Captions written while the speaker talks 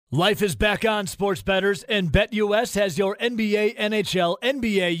Life is back on, sports bettors, and BetUS has your NBA, NHL,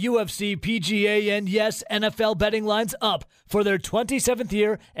 NBA, UFC, PGA, and yes, NFL betting lines up for their 27th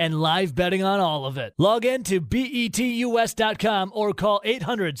year and live betting on all of it. Log in to betus.com or call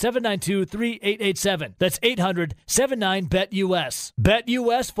 800-792-3887. That's 800-79-BET-US.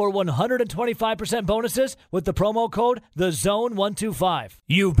 BetUS for 125% bonuses with the promo code THEZONE125.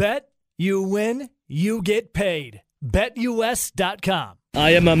 You bet, you win, you get paid. BetUS.com.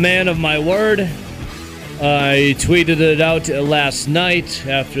 I am a man of my word. I tweeted it out last night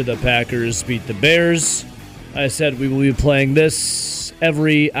after the Packers beat the Bears. I said we will be playing this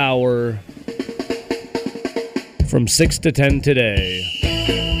every hour from 6 to 10 today.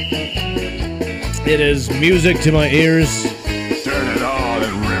 It is music to my ears. Turn it on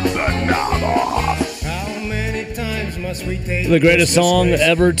and rip the knob off. The greatest song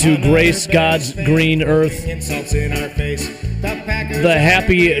ever to grace God's green earth. The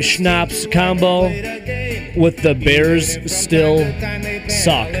happy schnapps combo with the Bears still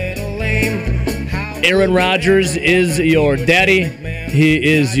suck. Aaron Rodgers is your daddy.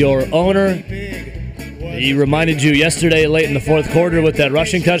 He is your owner. He reminded you yesterday late in the fourth quarter with that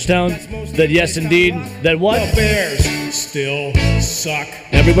rushing touchdown that yes, indeed, that what? The Bears still suck.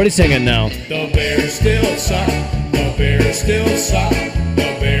 Everybody sing it now. The Bears still suck. The Bears still suck.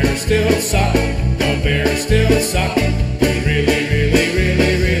 The Bears still suck. The Bears still suck. They really, really,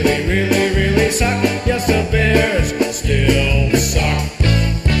 really, really, really, really suck. Yes, the Bears still suck.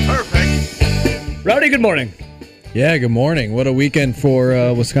 Perfect. Rowdy, good morning. Yeah, good morning. What a weekend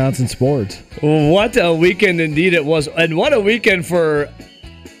for Wisconsin sports. What a weekend indeed it was. And what a weekend for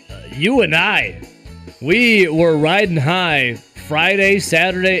you and I. We were riding high Friday,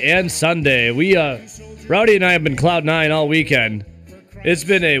 Saturday, and Sunday. Rowdy and I have been cloud nine all weekend. It's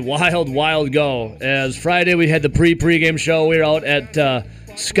been a wild, wild go. As Friday we had the pregame show. We were out at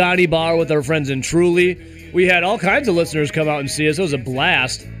Scotty Bar with our friends in Truly. We had all kinds of listeners come out and see us. It was a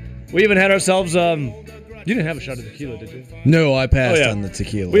blast. We even had ourselves... you didn't have a shot of tequila, did you? No, I passed on the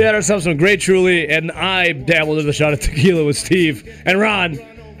tequila. We had ourselves some great Truly, and I dabbled in the shot of tequila with Steve and Ron.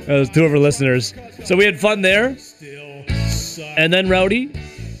 Those two of our listeners. So we had fun there. And then Rowdy,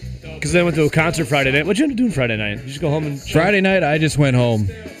 because I went to a concert Friday night. What you end up doing Friday night? Did you just go home and... Friday night, I just went home.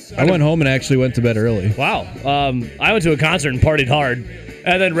 I went home and actually went to bed early. Wow. I went to a concert and partied hard.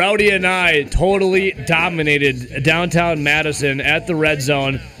 And then Rowdy and I totally dominated downtown Madison at the Red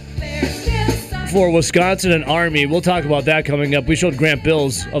Zone for Wisconsin and Army. We'll talk about that coming up. We showed Grant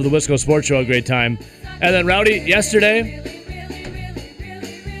Bills of the Wisco Sports Show a great time. And then Rowdy, yesterday,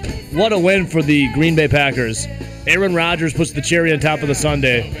 what a win for the Green Bay Packers. Aaron Rodgers puts the cherry on top of the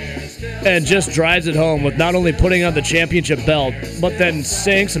sundae and just drives it home with not only putting on the championship belt, but then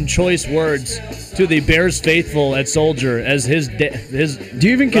saying some choice words to the Bears faithful at Soldier as his. Do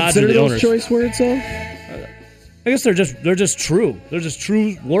you even consider those owners. Choice words, though? I guess they're just true. They're just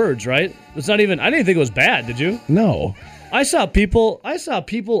true words, right? It's not even. I didn't think it was bad. Did you? No. I saw people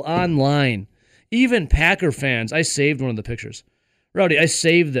online, even Packer fans. I saved one of the pictures. Rowdy, I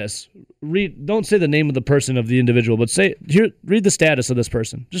saved this. Don't say the name of the person of the individual, but read the status of this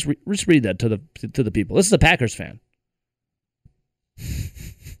person. Just read that to the people. This is a Packers fan. You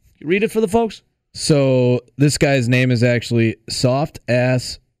read it for the folks? So this guy's name is actually Soft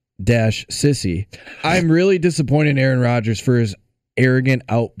Ass Sissy. I'm really disappointed in Aaron Rodgers for his arrogant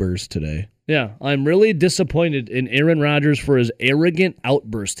outburst today. Yeah, I'm really disappointed in Aaron Rodgers for his arrogant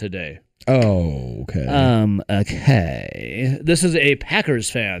outburst today. Oh, okay. Okay. This is a Packers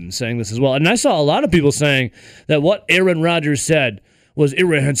fan saying this as well. And I saw a lot of people saying that what Aaron Rodgers said was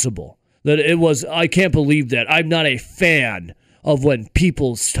irreprehensible. That it was, I can't believe that. I'm not a fan of when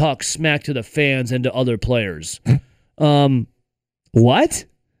people talk smack to the fans and to other players. What?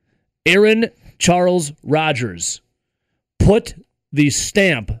 Aaron Charles Rodgers put the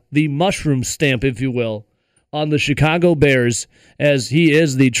stamp, the mushroom stamp, if you will, on the Chicago Bears as he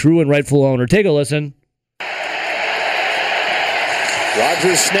is the true and rightful owner. Take a listen.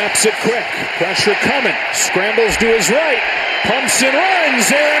 Rodgers snaps it quick. Pressure coming. Scrambles to his right. Pumps and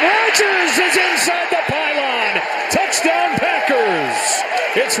runs. Aaron Rodgers is inside the pylon. Touchdown Packers.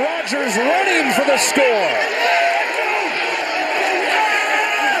 It's Rodgers running for the score.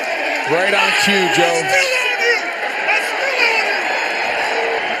 Right on cue, Joe.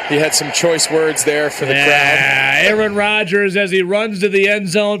 He had some choice words there for the crowd. Aaron Rodgers, as he runs to the end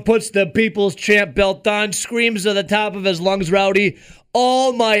zone, puts the People's Champ belt on, screams to the top of his lungs, Rowdy,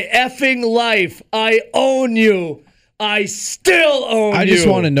 all my effing life, I own you. I still own you. I just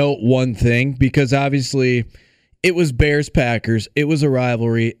want to note one thing, because obviously it was Bears-Packers. It was a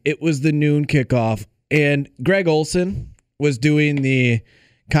rivalry. It was the noon kickoff. And Greg Olsen was doing the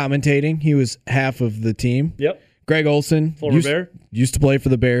commentating. He was half of the team. Yep. Greg Olson Former Bear. used to play for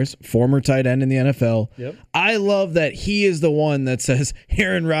the Bears, former tight end in the NFL. Yep. I love that he is the one that says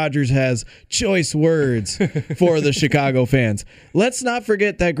Aaron Rodgers has choice words for the Chicago fans. Let's not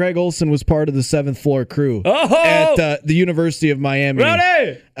forget that Greg Olson was part of the 7th floor crew at the University of Miami.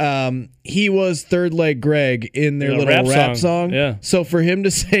 Ready? He was Third Leg Greg in their little rap song. Yeah. So for him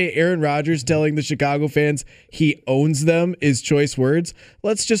to say Aaron Rodgers telling the Chicago fans he owns them is choice words,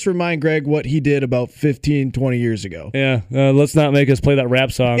 let's just remind Greg what he did about 15, 20 years ago. Yeah, let's not make us play that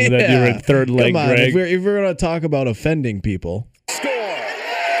rap song that you were in Third Leg Come on, Greg. if we're going to talk about offending people. Score.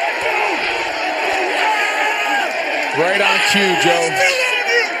 Right on cue, Joe.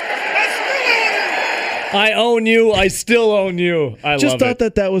 I own you. I still own you. I Just love thought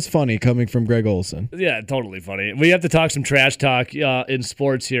it. that was funny coming from Greg Olson. Yeah, totally funny. We have to talk some trash talk in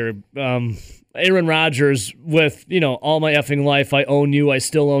sports here. Aaron Rodgers with, all my effing life, I own you, I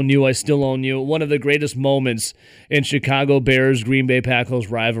still own you, I still own you. One of the greatest moments in Chicago Bears Green Bay Packers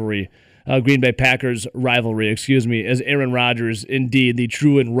rivalry, is Aaron Rodgers, indeed the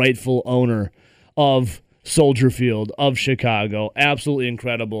true and rightful owner of Soldier Field, of Chicago. Absolutely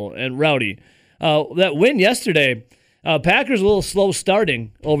incredible. And Rowdy, that win yesterday, Packers a little slow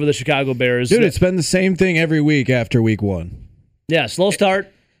starting over the Chicago Bears. Dude, it's been the same thing every week after week 1. Yeah, slow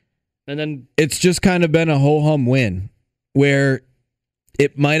start. And then it's just kind of been a ho-hum win where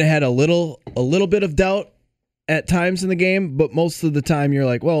it might have had a little bit of doubt at times in the game, but most of the time you're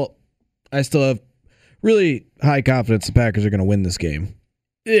like, well, I still have really high confidence the Packers are going to win this game.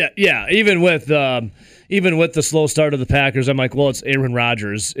 Yeah. Even with the slow start of the Packers, I'm like, well, it's Aaron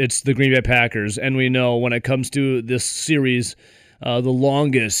Rodgers. It's the Green Bay Packers. And we know when it comes to this series, the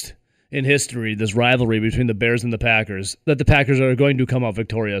longest in history, this rivalry between the Bears and the Packers, that the Packers are going to come out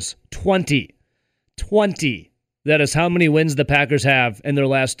victorious. 20. That is how many wins the Packers have in their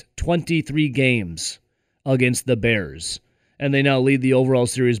last 23 games against the Bears. And they now lead the overall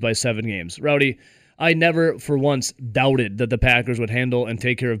series by 7 games. Rowdy, I never for once doubted that the Packers would handle and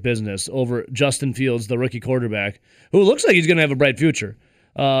take care of business over Justin Fields, the rookie quarterback, who looks like he's going to have a bright future.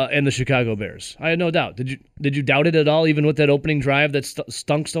 And the Chicago Bears. I had no doubt. Did you doubt it at all, even with that opening drive that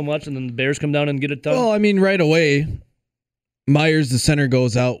stunk so much, and then the Bears come down and get it done? Well, I mean, right away, Myers, the center,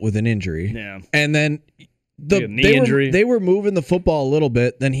 goes out with an injury. Yeah. And then injury. They were moving the football a little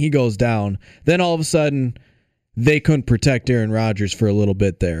bit, then he goes down. Then all of a sudden, they couldn't protect Aaron Rodgers for a little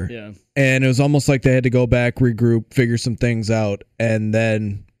bit there. Yeah. And it was almost like they had to go back, regroup, figure some things out, and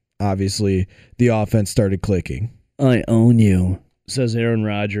then, obviously, the offense started clicking. I own you, says Aaron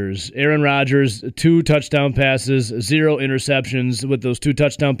Rodgers. Aaron Rodgers, 2 touchdown passes, 0 interceptions. With those 2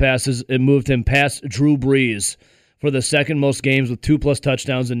 touchdown passes, it moved him past Drew Brees for the second most games with 2+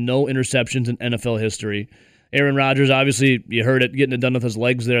 touchdowns and no interceptions in NFL history. Aaron Rodgers, obviously, you heard it, getting it done with his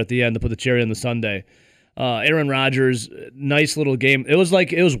legs there at the end to put the cherry on the sundae. Aaron Rodgers, nice little game. It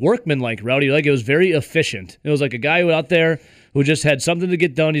was workman-like, Rowdy. Like, it was very efficient. It was like a guy out there who just had something to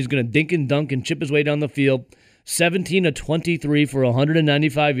get done. He's going to dink and dunk and chip his way down the field. 17 of 23 for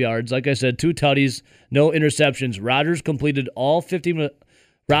 195 yards. Like I said, 2 tutties, no interceptions. Rodgers completed all 15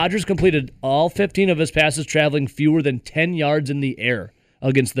 of his passes traveling fewer than 10 yards in the air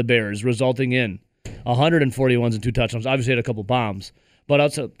against the Bears, resulting in 141s and 2 touchdowns. Obviously had a couple bombs, but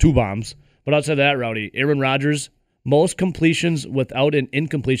outside 2 bombs. But outside of that, Rowdy, Aaron Rodgers, most completions without an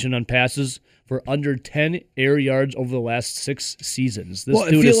incompletion on passes for under 10 air yards over the last 6 seasons. This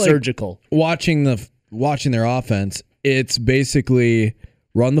dude is surgical. Watching their offense, it's basically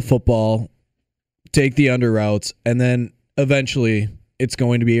run the football, take the under routes, and then eventually it's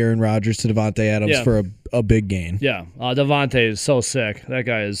going to be Aaron Rodgers to Davante Adams for a big gain. Yeah, Davante is so sick. That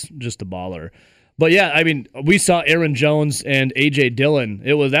guy is just a baller. But yeah, I mean, we saw Aaron Jones and A.J. Dillon.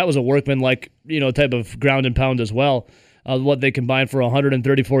 That was a workman-like, type of ground and pound as well. What they combined for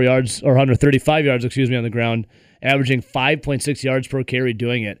 135 yards on the ground, averaging 5.6 yards per carry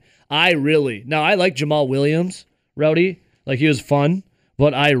doing it. I like Jamal Williams, Rowdy. Like, he was fun,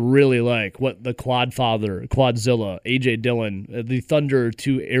 but I really like what the Quadzilla, A.J. Dillon, the thunder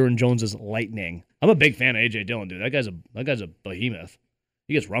to Aaron Jones's lightning. I'm a big fan of A.J. Dillon, dude. That guy's a behemoth.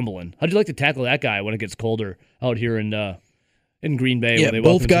 He gets rumbling. How'd you like to tackle that guy when it gets colder out here in Green Bay? Yeah,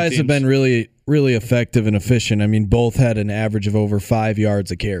 both guys have been really, really effective and efficient. I mean, both had an average of over 5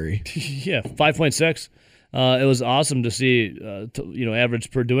 yards a carry. Yeah, 5.6. It was awesome to see,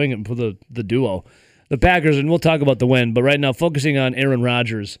 average per doing it for the duo. The Packers, and we'll talk about the win, but right now focusing on Aaron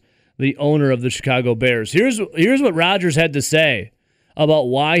Rodgers, the owner of the Chicago Bears. Here's what Rodgers had to say about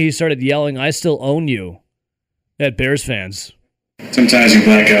why he started yelling, "I still own you," at Bears fans. Sometimes you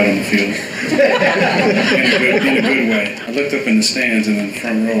black out on the field. In a good way. I looked up in the stands, and in the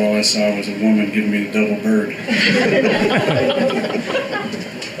front row, all I saw was a woman giving me the double bird.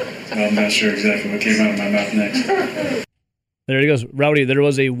 I'm not sure exactly what came out of my mouth next. There he goes. Rowdy, there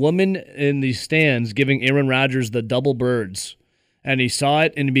was a woman in the stands giving Aaron Rodgers the double birds, and he saw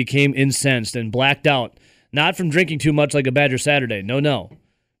it and he became incensed and blacked out. Not from drinking too much like a Badger Saturday. No.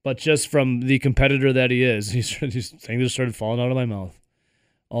 But just from the competitor that he is. These things just started falling out of my mouth.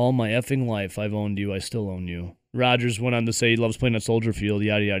 All my effing life, I've owned you. I still own you. Rodgers went on to say he loves playing at Soldier Field,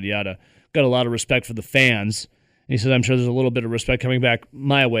 yada, yada, yada. Got a lot of respect for the fans. He said, I'm sure there's a little bit of respect coming back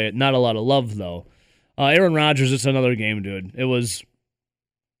my way. Not a lot of love, though. Aaron Rodgers, it's another game, dude. It was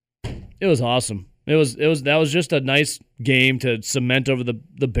awesome. That was just a nice game to cement over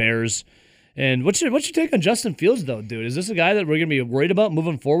the Bears. And what's your take on Justin Fields, though, dude? Is this a guy that we're going to be worried about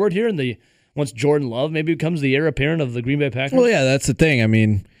moving forward here once Jordan Love maybe becomes the heir apparent of the Green Bay Packers? Well, yeah, that's the thing. I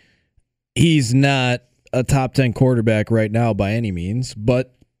mean, he's not a top 10 quarterback right now by any means,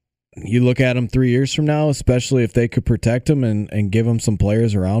 but you look at him 3 years from now, especially if they could protect him and give him some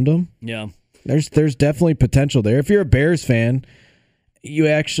players around him. Yeah. There's definitely potential there. If you're a Bears fan, you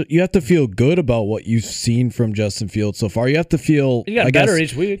have to feel good about what you've seen from Justin Fields so far. You have to feel better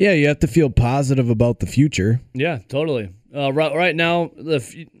each week. Yeah, you have to feel positive about the future. Yeah, totally. Right now,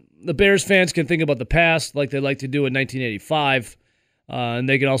 the Bears fans can think about the past like they like to do in 1985, and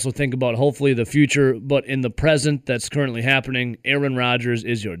they can also think about hopefully the future. But in the present that's currently happening, Aaron Rodgers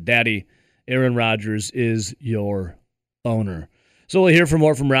is your daddy. Aaron Rodgers is your owner. So we'll hear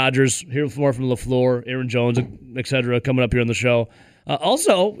more from Rodgers, hear more from LaFleur, Aaron Jones, etc. coming up here on the show.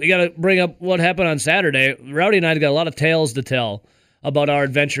 Also, we got to bring up what happened on Saturday. Rowdy and I got a lot of tales to tell about our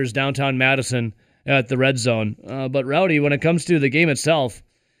adventures downtown Madison at the Red Zone. But Rowdy, when it comes to the game itself,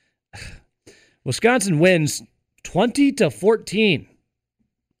 Wisconsin wins 20-14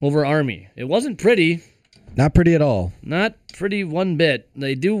 over Army. It wasn't pretty. Not pretty at all. Not pretty one bit.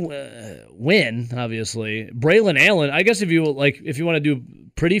 They do win, obviously. Braylon Allen, I guess if you want to do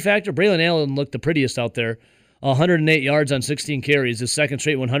pretty factor, Braylon Allen looked the prettiest out there. 108 yards on 16 carries, his second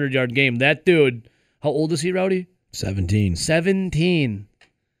straight 100-yard game. That dude, how old is he, Rowdy? 17. 17.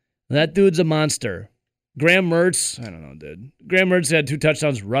 That dude's a monster. Graham Mertz, I don't know, dude. Graham Mertz had 2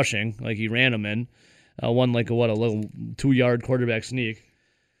 touchdowns rushing, like he ran them in. One like a little 2-yard quarterback sneak.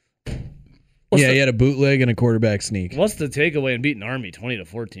 He had a bootleg and a quarterback sneak. What's the takeaway in beating Army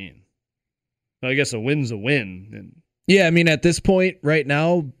 20-14? I guess a win's a win. Yeah, I mean, at this point, right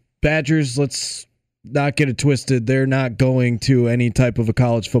now, Badgers, let's not get it twisted. They're not going to any type of a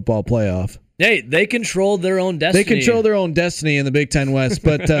college football playoff. Hey, they control their own destiny. They control their own destiny in the Big Ten West,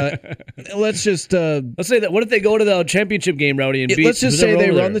 but let's just... let's say that. What if they go to the championship game, Rowdy, and beat... Let's just say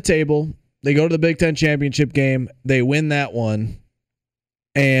they run the table. They go to the Big Ten championship game. They win that one.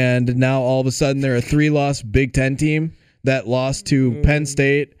 And now all of a sudden they're a 3-loss Big Ten team that lost to Penn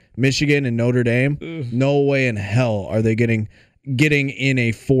State, Michigan, and Notre Dame. No way in hell are they getting in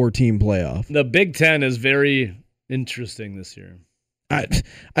a 4-team playoff. The Big Ten is very interesting this year. I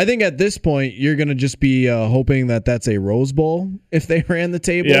think at this point you're going to just be hoping that that's a Rose Bowl if they ran the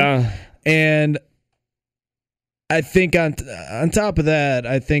table. Yeah. And I think on top of that,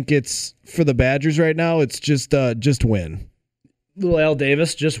 I think it's for the Badgers right now, it's just win. Little Al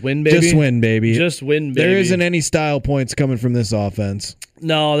Davis, just win, baby. Just win, baby. Just win, baby. There isn't any style points coming from this offense.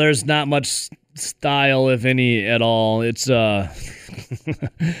 No, there's not much style, if any, at all. It's what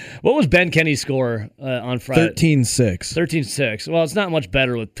was Ben Kenny's score on Friday? 13-6. 13-6. Well, it's not much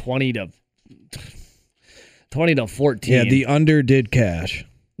better with 20-14. Yeah, the under did cash.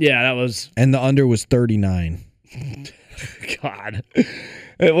 Yeah, that was. And the under was 39. God.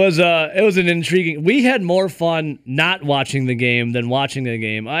 It was an intriguing. We had more fun not watching the game than watching the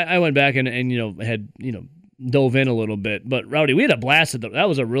game. I went back and had dove in a little bit. But Rowdy, we had a blast that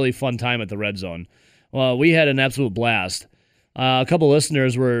was a really fun time at the Red Zone. We had an absolute blast. A couple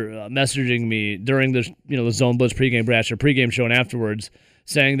listeners were messaging me during the Zone Blitz pregame show and afterwards,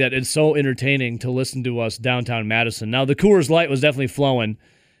 saying that it's so entertaining to listen to us downtown Madison. Now the Coors Light was definitely flowing.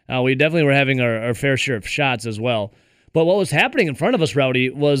 We definitely were having our fair share of shots as well. But what was happening in front of us, Rowdy,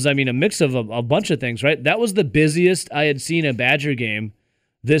 was, a mix of a bunch of things, right? That was the busiest I had seen a Badger game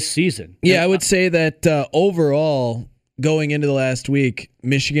this season. Yeah, I would say that overall, going into the last week,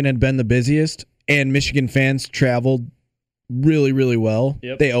 Michigan had been the busiest, and Michigan fans traveled really, really well.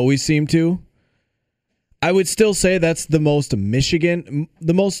 Yep. They always seem to. I would still say that's the most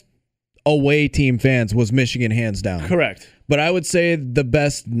away team fans was Michigan, hands down. Correct. But I would say the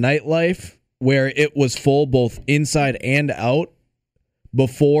best nightlife, where it was full both inside and out,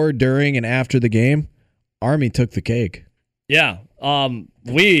 before, during, and after the game, Army took the cake. Yeah.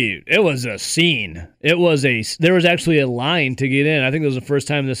 It was a scene. There was actually a line to get in. I think it was the first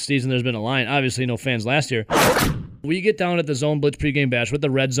time this season there's been a line. Obviously, no fans last year. We get down at the Zone Blitz pregame bash with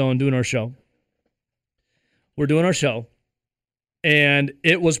the Red Zone doing our show. We're doing our show. And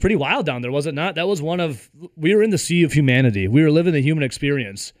it was pretty wild down there, was it not? That was we were in the sea of humanity. We were living the human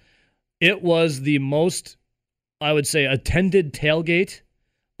experience. It was the most, I would say, attended tailgate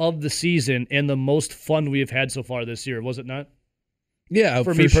of the season and the most fun we have had so far this year, was it not? Yeah,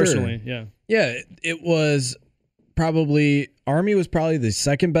 for me sure. personally, yeah. Yeah, it was Army was probably the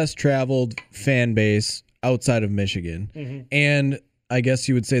second best traveled fan base outside of Michigan. Mm-hmm. And I guess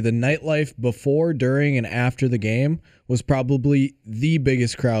you would say the nightlife before, during, and after the game was probably the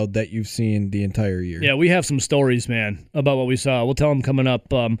biggest crowd that you've seen the entire year. Yeah, we have some stories, man, about what we saw. We'll tell them coming up.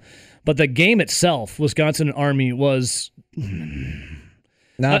 But the game itself, Wisconsin and Army, was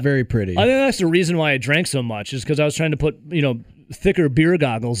not very pretty. I think that's the reason why I drank so much, is because I was trying to put, thicker beer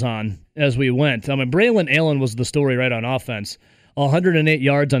goggles on as we went. Braylon Allen was the story right on offense. 108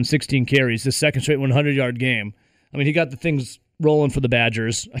 yards on 16 carries, his second straight 100-yard game. He got the things rolling for the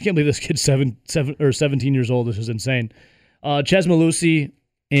Badgers. I can't believe this kid's 17 years old. This is insane. Chez Mellusi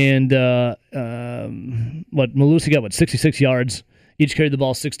and Mellusi got 66 yards. Each carried the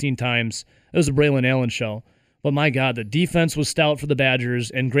ball 16 times. It was a Braylon Allen show. But my God, the defense was stout for the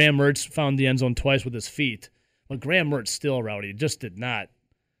Badgers, and Graham Mertz found the end zone twice with his feet. But Graham Mertz still, Rowdy, just did not.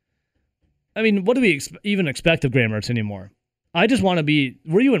 What do we even expect of Graham Mertz anymore? I just want to be.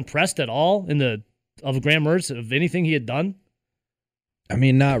 Were you impressed at all of Graham Mertz, of anything he had done?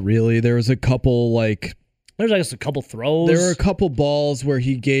 Not really. There was a couple There's, I guess, a couple throws. There were a couple balls where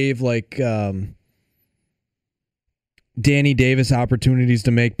he gave Danny Davis opportunities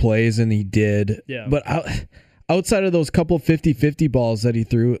to make plays, and he did. Yeah. But outside of those couple 50-50 balls that he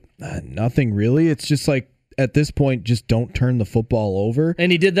threw, nothing really. It's just at this point, just don't turn the football over.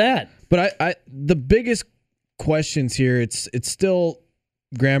 And he did that. But the biggest questions here, it's still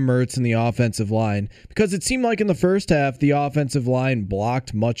Graham Mertz and the offensive line, because it seemed like in the first half the offensive line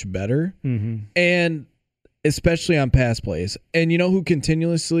blocked much better, and especially on pass plays. And you know who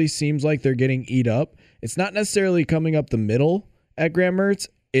continuously seems like they're getting eat up? It's not necessarily coming up the middle at Graham Mertz,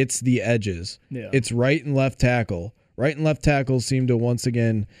 it's the edges. Yeah. It's right and left tackle. Right and left tackles seem to once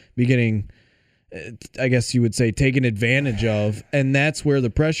again be getting, I guess you would say, taken advantage of, and that's where the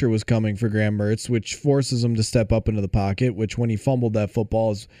pressure was coming for Graham Mertz, which forces him to step up into the pocket, which when he fumbled that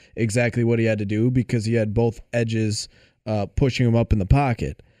football is exactly what he had to do, because he had both edges pushing him up in the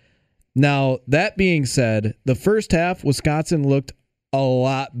pocket. Now, that being said, the first half, Wisconsin looked a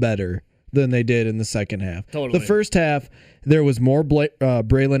lot better than they did in the second half. Totally. The first half, there was more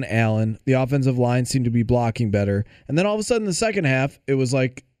Braylon Allen. The offensive line seemed to be blocking better. And then all of a sudden, the second half, it was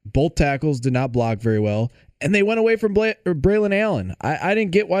like both tackles did not block very well, and they went away from Braylon Allen. I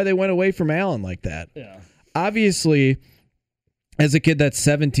didn't get why they went away from Allen like that. Yeah. Obviously, as a kid that's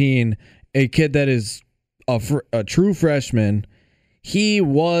 17, a kid that is a true freshman, he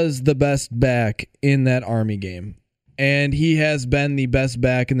was the best back in that Army game. And he has been the best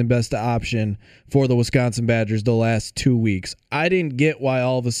back and the best option for the Wisconsin Badgers the last 2 weeks. I didn't get why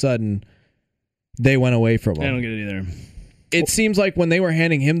all of a sudden they went away from him. I don't get it either. It seems like when they were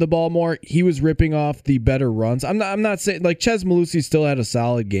handing him the ball more, he was ripping off the better runs. I'm not saying Chez Mellusi still had a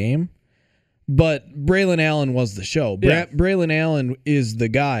solid game, but Braylon Allen was the show. Yeah. Braylon Allen is the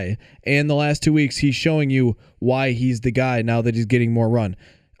guy, and the last 2 weeks he's showing you why he's the guy now that he's getting more run.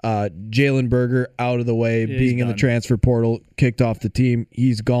 Jalen Berger out of the way, being in the transfer portal, kicked off the team.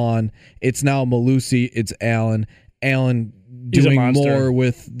 He's gone. It's now Mellusi. It's Allen. Allen doing more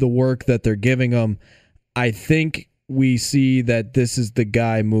with the work that they're giving him. I think we see that this is the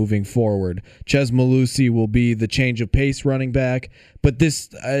guy moving forward. Chez Mellusi will be the change of pace running back, but this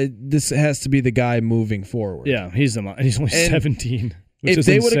has to be the guy moving forward. Yeah, he's only 17. If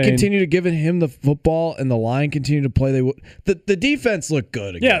they would have continued to give him the football and the line continued to play, they would. The defense looked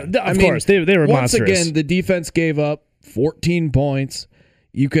good again. Yeah, of course. They were once monstrous. Once again, the defense gave up 14 points.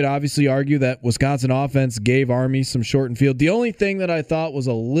 You could obviously argue that Wisconsin offense gave Army some shortened field. The only thing that I thought was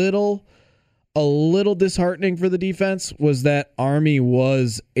a little disheartening for the defense was that Army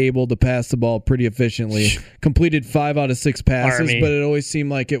was able to pass the ball pretty efficiently. Completed 5 out of 6 passes, but it always seemed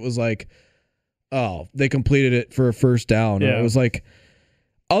like it was like, oh, they completed it for a first down. Yeah. It was like,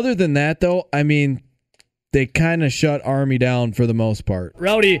 other than that, though, they kind of shut Army down for the most part.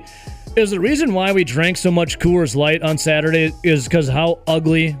 Rowdy, is the reason why we drank so much Coors Light on Saturday is because how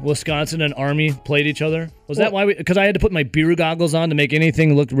ugly Wisconsin and Army played each other? Was that why because I had to put my beer goggles on to make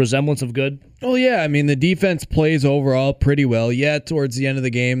anything look resemblance of good? Oh, yeah. The defense plays overall pretty well. Yeah, towards the end of the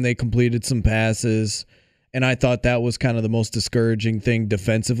game, they completed some passes. And I thought that was kind of the most discouraging thing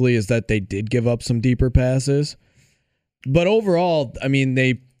defensively is that they did give up some deeper passes. But overall, I mean,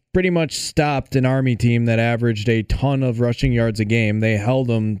 they pretty much stopped an Army team that averaged a ton of rushing yards a game. They held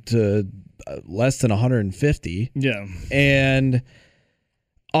them to less than 150. Yeah. And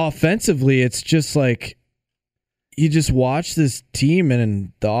offensively, it's just like you just watch this team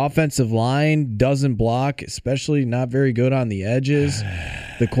and the offensive line doesn't block, especially not very good on the edges.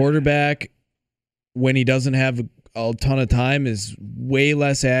 The quarterback, when he doesn't have a ton of time, is way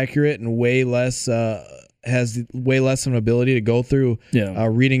less accurate and way less has way less of an ability to go through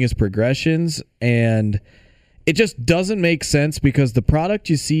reading his progressions. And it just doesn't make sense because the product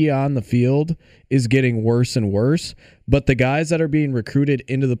you see on the field is getting worse and worse, but the guys that are being recruited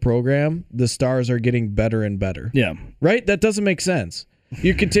into the program, the stars are getting better and better. Yeah. Right? That doesn't make sense.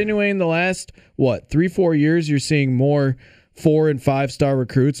 You're continuing the last, 3-4 years, you're seeing more 4- and 5-star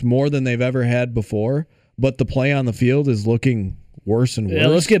recruits, more than they've ever had before, but the play on the field is looking worse and worse. Yeah,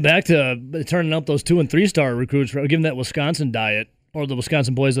 let's get back to turning up those 2- and 3-star recruits, giving that Wisconsin diet, or the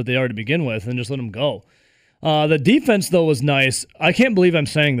Wisconsin boys that they are to begin with, and just let them go. The defense, though, was nice. I can't believe I'm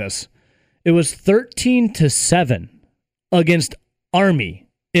saying this. It was 13-7 against Army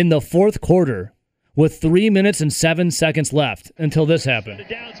in the fourth quarter with 3 minutes and 7 seconds left until this happened. The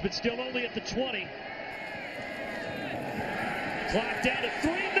downs, but still only at the 20. Clock down to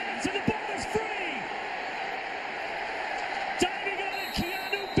 3 minutes, and the ball is free. Diving on it,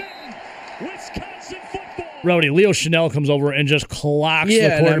 Keanu Benton, Wisconsin football. Rowdy, Leo Chanel comes over and just clocks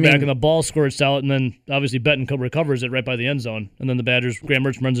the quarterback, and the ball squirts out, and then obviously Benton recovers it right by the end zone, and then the Badgers, Graham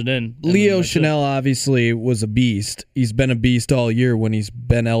Mertz runs it in. Leo Chanel obviously was a beast. He's been a beast all year when he's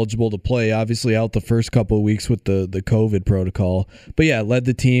been eligible to play, obviously out the first couple of weeks with the COVID protocol. But yeah, led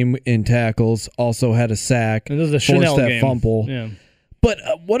the team in tackles, also had a sack, and this is the forced Chanel that game. fumble. Yeah. But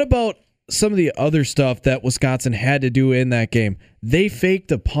what about some of the other stuff that Wisconsin had to do in that game? They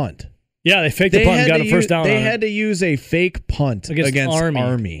faked a punt. Yeah, they faked the punt and got a first down. They had to use a fake punt against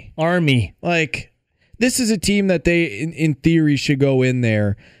Army. Like, this is a team that they, in theory, should go in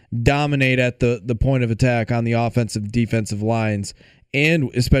there, dominate at the point of attack on the offensive, defensive lines, and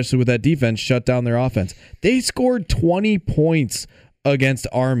especially with that defense, shut down their offense. They scored 20 points against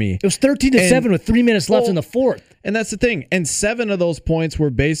Army. It was 13-7 with 3 minutes left in the fourth. And that's the thing. And 7 of those points were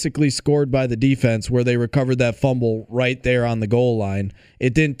basically scored by the defense where they recovered that fumble right there on the goal line.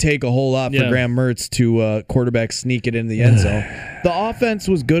 It didn't take a whole lot for Graham Mertz to quarterback sneak it into the end zone. The offense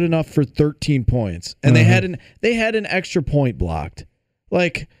was good enough for 13 points. And they had an extra point blocked.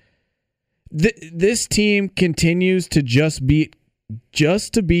 Like, this team continues to just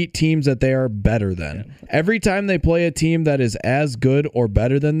to beat teams that they are better than. Every time they play a team that is as good or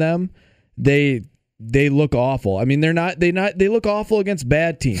better than them, they look awful. I mean, they look awful against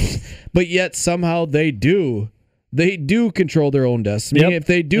bad teams, but yet somehow they do control their own destiny. If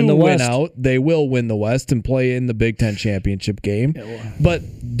they do win out, they will win the West and play in the Big Ten championship game.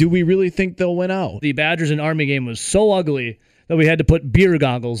 But do we really think they'll win out? The Badgers and Army game was so ugly that we had to put beer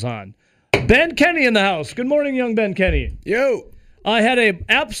goggles on. Ben Kenny in the house. Good morning, young Ben Kenny. Yo. I had an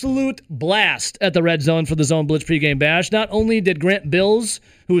absolute blast at the Red Zone for the Zone Blitz pregame bash. Not only did Grant Bills,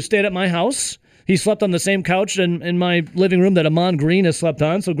 who stayed at my house, he slept on the same couch in my living room that Amon Green has slept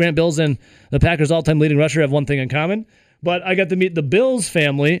on. So Grant Bills and the Packers' all-time leading rusher have one thing in common. But I got to meet the Bills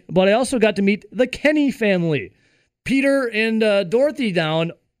family, but I also got to meet the Kenny family. Peter and Dorothy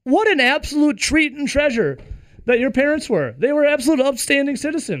down. What an absolute treat and treasure that your parents were. They were absolute upstanding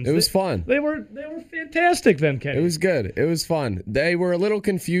citizens. It was fun. They were fantastic then, Kenny. It was good. It was fun. They were a little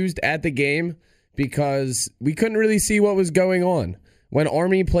confused at the game because we couldn't really see what was going on. When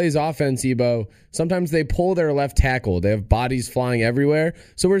Army plays offense, Ebo, sometimes they pull their left tackle. They have bodies flying everywhere.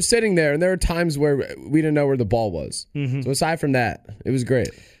 So we're sitting there, and there are times where we didn't know where the ball was. So aside from that, it was great.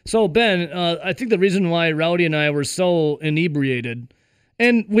 So, Ben, I think the reason why Rowdy and I were so inebriated,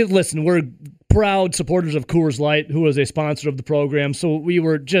 and we're proud supporters of Coors Light, who is a sponsor of the program, so we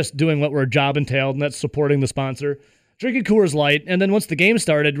were just doing what our job entailed, and that's supporting the sponsor. Drinking Coors Light, and then once the game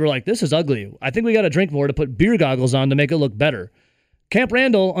started, we're like, this is ugly. I think we got to drink more to put beer goggles on to make it look better. Camp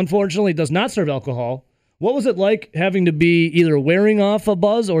Randall, unfortunately, does not serve alcohol. What was it like having to be either wearing off a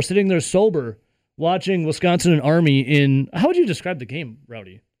buzz or sitting there sober watching Wisconsin and Army in, how would you describe the game,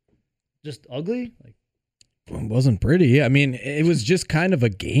 Rowdy? Just ugly? It wasn't pretty. I mean, it was just kind of a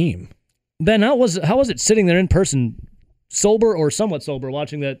game. Ben, how was it sitting there in person, sober or somewhat sober,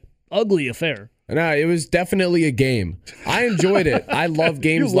 watching that ugly affair? No, it was definitely a game. I enjoyed it. I love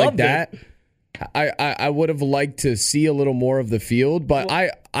games like that. I would have liked to see a little more of the field, but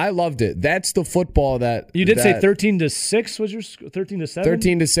I loved it. That's the football that you did say 13-6 was your 13-7.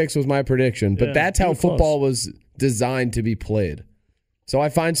 13-6 was my prediction, but Yeah, that's how you were close. football was designed to be played. So I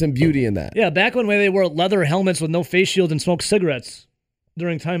find some beauty in that. Yeah, back when they wore leather helmets with no face shield and smoked cigarettes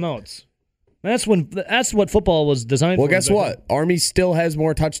during timeouts. That's what football was designed for. Well, guess what? Army still has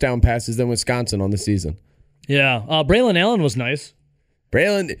more touchdown passes than Wisconsin on the season. Yeah, Braylon Allen was nice.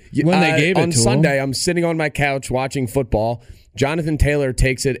 Braylon, When they gave it on to Sunday, him. I'm sitting on my couch watching football. Jonathan Taylor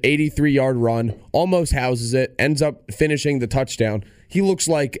takes it, 83-yard run, almost houses it, ends up finishing the touchdown. He looks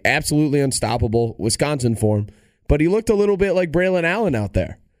like absolutely unstoppable, Wisconsin form, but he looked a little bit like Braylon Allen out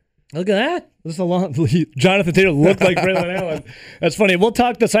there. Look at that. This is a long. Jonathan Taylor looked like Braylon Allen. That's funny. We'll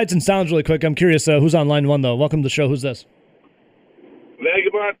talk the sights and sounds really quick. I'm curious who's on line one, though. Welcome to the show. Who's this?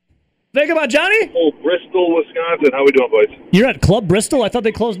 Vagabond Johnny? Oh, Bristol, Wisconsin. How we doing, boys? You're at Club Bristol? I thought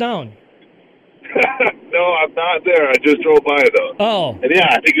they closed down. No, I'm not there. I just drove by, though. Oh. And yeah,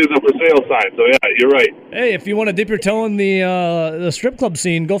 I think there's a for sale sign. So yeah, you're right. Hey, if you want to dip your toe in the strip club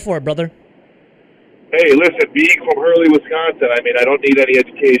scene, go for it, brother. Hey, listen, being from Hurley, Wisconsin, I mean, I don't need any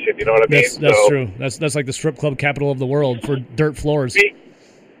education. You know what I mean? That's true. That's like the strip club capital of the world for dirt floors.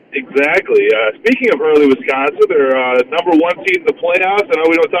 Exactly. Speaking of Hurley, Wisconsin, they're number one seed in the playoffs. I know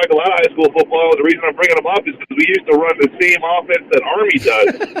we don't talk a lot of high school football. The reason I'm bringing them up is because we used to run the same offense that Army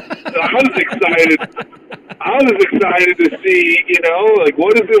does. So I was excited. To see, like,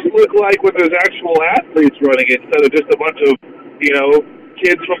 what does this look like when there's actual athletes running it instead of just a bunch of,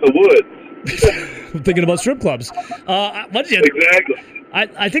 kids from the woods. I'm thinking about strip clubs. Exactly.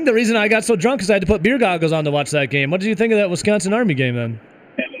 I think the reason I got so drunk is I had to put beer goggles on to watch that game. What did you think of that Wisconsin Army game then?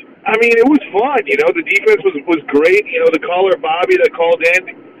 I mean, it was fun. The defense was great. The caller, Bobby, that called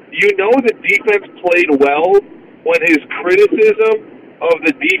in, the defense played well when his criticism of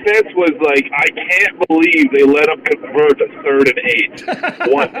the defense was like, I can't believe they let him convert a 3rd and 8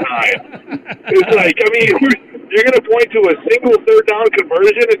 one time. It's like, I mean, you're going to point to a single third down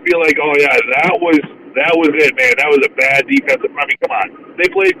conversion and be like, oh, yeah, that was it, man. That was a bad defensive. I mean, come on. They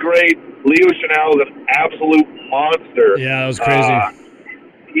played great. Leo Chanel is an absolute monster. Yeah, that was crazy.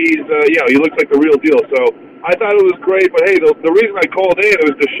 He's, he looks like the real deal. So I thought it was great. But, hey, the reason I called in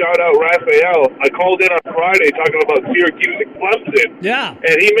was to shout out Raphael. I called in on Friday talking about Syracuse and Clemson. Yeah.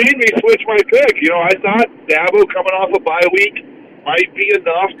 And he made me switch my pick. I thought Dabo coming off a bye week might be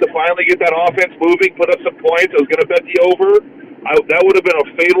enough to finally get that offense moving, put up some points. I was going to bet the over. That would have been a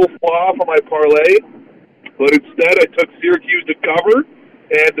fatal flaw for my parlay. But instead, I took Syracuse to cover.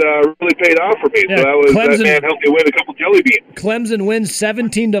 And really paid off for me. Yeah, So that man helped me win a couple jelly beans. Clemson wins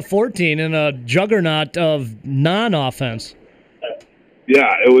 17-14 in a juggernaut of non-offense. Yeah,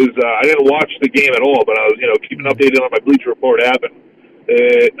 it was. I didn't watch the game at all, but I was, keeping updated on my Bleacher Report app,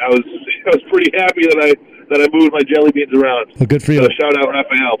 and I was pretty happy that I moved my jelly beans around. Well, good for you. So shout out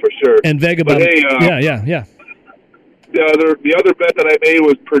Raphael for sure. And Vagabond. But hey, yeah. The other bet that I made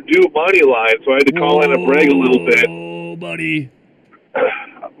was Purdue money line, so I had to call in and brag a little bit. Oh, buddy.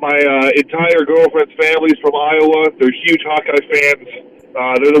 My entire girlfriend's family's from Iowa. They're huge Hawkeye fans.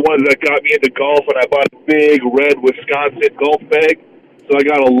 They're the ones that got me into golf, and I bought a big red Wisconsin golf bag. So I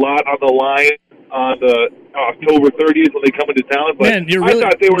got a lot on the line on the October 30th when they come into town. But Man, I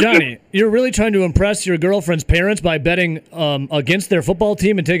thought they were Johnny, you're really trying to impress your girlfriend's parents by betting against their football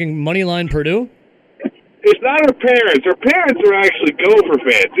team and taking money line Purdue? It's not her parents. Her parents are actually Gopher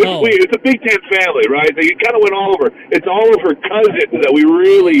fans. It's weird. It's a Big Ten family, right? They kind of went all over. It's all of her cousins that we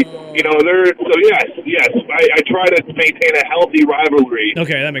really, they're so yes. I try to maintain a healthy rivalry.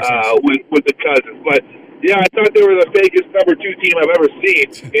 Okay, that makes sense. With the cousins, but yeah, I thought they were the fakest number 2 team I've ever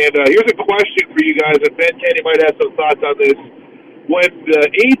seen. And here's a question for you guys, and Ben Kenny might have some thoughts on this. When the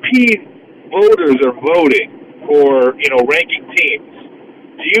AP voters are voting for ranking teams,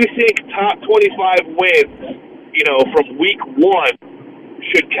 do you think top 25 wins, from week 1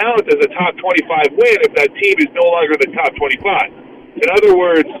 should count as a top 25 win if that team is no longer the top 25? In other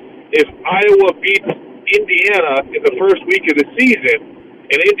words, if Iowa beats Indiana in the first week of the season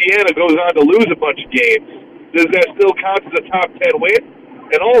and Indiana goes on to lose a bunch of games, does that still count as a top 10 win?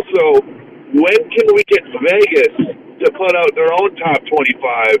 And also, when can we get Vegas to put out their own top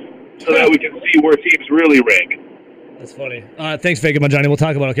 25 so that we can see where teams really rank? That's funny. Thanks, Vagabond Johnny. We'll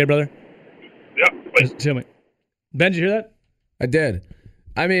talk about it, okay, brother? Yep. See you, Ben, did you hear that? I did.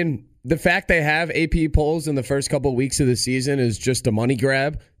 I mean, the fact they have AP polls in the first couple of weeks of the season is just a money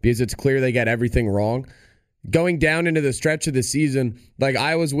grab because it's clear they got everything wrong. Going down into the stretch of the season, like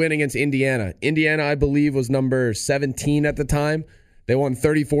Iowa's win against Indiana. Indiana, I believe, was number 17 at the time. They won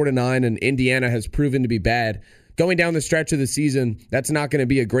 34-9, and Indiana has proven to be bad. going down the stretch of the season, that's not going to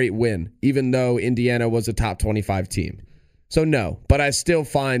be a great win, even though Indiana was a top 25 team. So no, but I still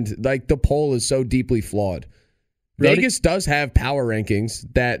find like the poll is so deeply flawed. Vegas does have power rankings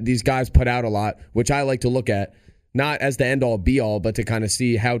that these guys put out a lot, which I like to look at, not as the end-all be-all, but to kind of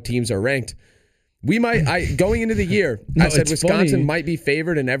see how teams are ranked. We might, going into the year, I said Wisconsin might be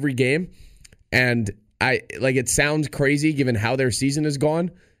favored in every game, and it sounds crazy given how their season has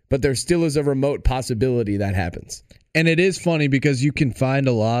gone, but there still is a remote possibility that happens. And it is funny because you can find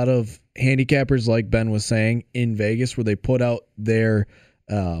a lot of handicappers, like Ben was saying, in Vegas where they put out their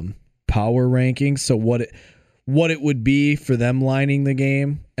power rankings. So what it would be for them lining the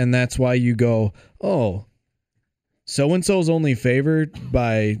game, and that's why you go, oh, so-and-so's only favored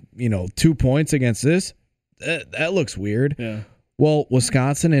by 2 points against this. That looks weird. Yeah. Well,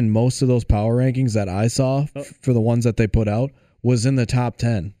 Wisconsin in most of those power rankings that I saw for the ones that they put out was in the top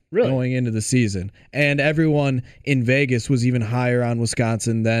 10 going into the season. And everyone in Vegas was even higher on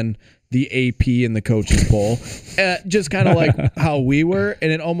Wisconsin than the AP in the coaches poll. Just kind of like how we were.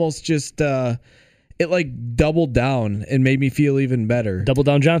 And it almost just it like doubled down and made me feel even better. Double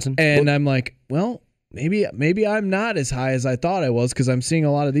down Johnson. And I'm like, well, maybe I'm not as high as I thought I was because I'm seeing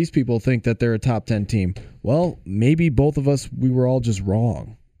a lot of these people think that they're a top 10 team. Well, maybe both of us, we were all just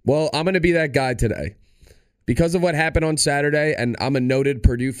wrong. Well, I'm going to be that guy today. Because of what happened on Saturday, and I'm a noted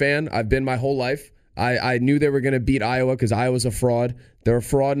Purdue fan. I've been my whole life. I knew they were going to beat Iowa because Iowa's a fraud. They're a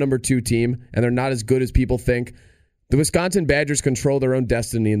fraud number 2 team, and they're not as good as people think. The Wisconsin Badgers control their own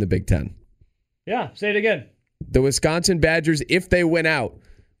destiny in the Big Ten. Yeah, say it again. The Wisconsin Badgers, if they win out,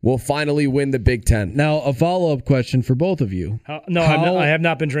 will finally win the Big Ten. Now, a follow-up question for both of you. I have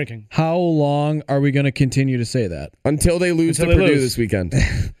not been drinking. How long are we going to continue to say that? Until they lose to Purdue this weekend.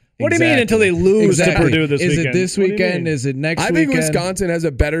 What do you mean until they lose to Purdue this weekend? Is it this weekend? Is it next weekend? I think Wisconsin has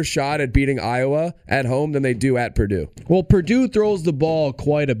a better shot at beating Iowa at home than they do at Purdue. Well, Purdue throws the ball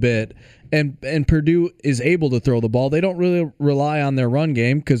quite a bit, and Purdue is able to throw the ball. They don't really rely on their run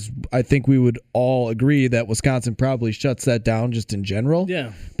game because I think we would all agree that Wisconsin probably shuts that down just in general.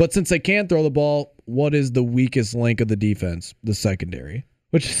 Yeah. But since they can't throw the ball, what is the weakest link of the defense? The secondary.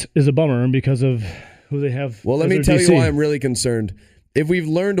 Which is a bummer because of who they have. Well, let me tell you why I'm really concerned. If we've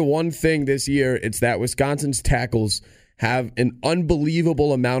learned one thing this year, it's that Wisconsin's tackles have an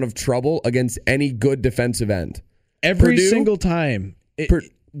unbelievable amount of trouble against any good defensive end. Every single time.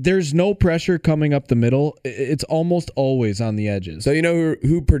 There's no pressure coming up the middle. It's almost always on the edges. So you know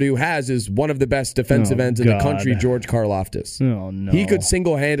who Purdue has is one of the best defensive ends in the country, George Karlaftis. Oh, no. He could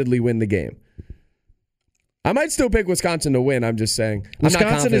single-handedly win the game. I might still pick Wisconsin to win. I'm just saying.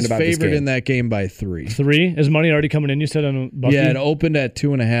 Wisconsin is favored in that game by 3. 3? Is money already coming in? You said on Bucky? Yeah, it opened at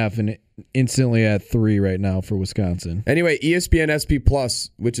 2.5 and instantly at 3 right now for Wisconsin. Anyway, ESPN SP Plus,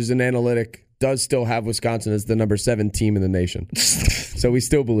 which is an analytic, does still have Wisconsin as the number 7 team in the nation. So we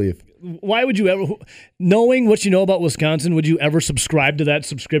still believe. Why would you ever, knowing what you know about Wisconsin, would you ever subscribe to that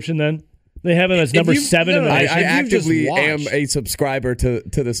subscription then? They have it as number 7 in the nation. I actively am a subscriber to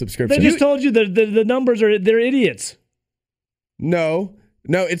the subscription. They just told you that the numbers they're idiots. No,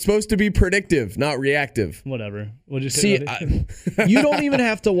 it's supposed to be predictive, not reactive. Whatever. What'd you say? See, you don't even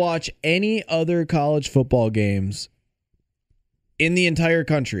have to watch any other college football games in the entire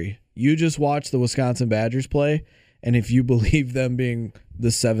country. You just watch the Wisconsin Badgers play, and if you believe them being the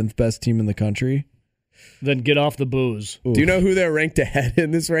 7th best team in the country, then get off the booze. Oof. Do you know who they're ranked ahead in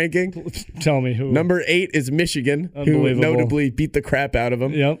this ranking? Tell me who. Number 8 is Michigan, who notably beat the crap out of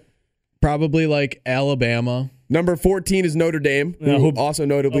them. Yep. Probably like Alabama. Number 14 is Notre Dame, who also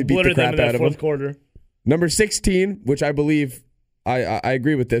notably beat the crap out of them. Quarter. Number 16, which I believe, I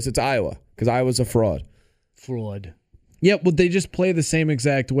agree with this, it's Iowa, because Iowa's a fraud. Fraud. Yeah, well, they just play the same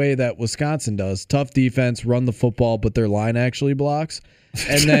exact way that Wisconsin does. Tough defense, run the football, but their line actually blocks.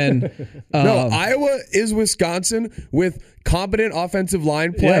 And then no, Iowa is Wisconsin with competent offensive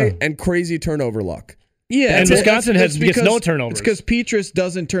line play and crazy turnover luck. Yeah, and Wisconsin gets no turnovers. It's because Petrus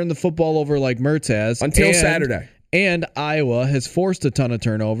doesn't turn the football over like Mertz has until Saturday. And Iowa has forced a ton of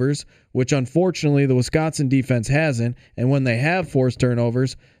turnovers, which unfortunately the Wisconsin defense hasn't. And when they have forced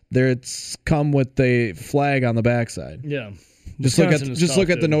turnovers, it's come with the flag on the backside. Yeah, just look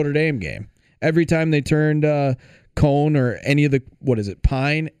at the Notre Dame game. Every time they turned Cone or any of the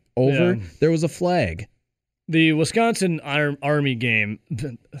Pine over, there was a flag. The Wisconsin Army game.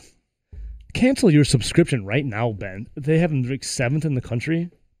 Cancel your subscription right now, Ben. They have them ranked 7th in the country.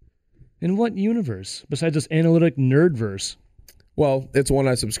 In what universe besides this analytic nerdverse? Well, it's one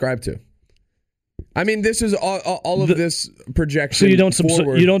I subscribe to. I mean, this is all of this projection. So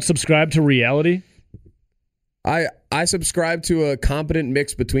you don't subscribe to reality? I subscribe to a competent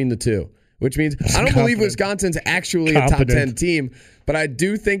mix between the two. which means I don't believe Wisconsin's actually a top 10 team, but I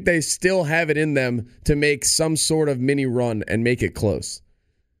do think they still have it in them to make some sort of mini run and make it close.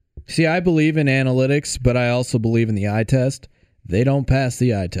 See, I believe in analytics, but I also believe in the eye test. They don't pass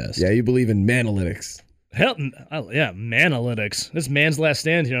the eye test. Yeah, you believe in Manalytics. Hell, yeah, Manalytics. This man's last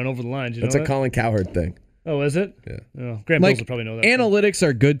stand here on Over the Line. That's a Colin Cowherd thing. Oh, is it? Yeah. Oh, Graham Bills will probably know that. Analytics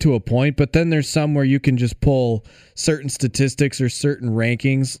are good to a point, but then there's some where you can just pull certain statistics or certain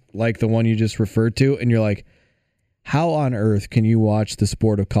rankings, like the one you just referred to, and you're like, how on earth can you watch the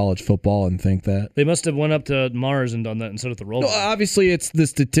sport of college football and think that? They must have went up to Mars and done that instead of the rover. No, obviously, it's the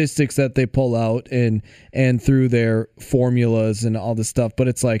statistics that they pull out and through their formulas and all this stuff, but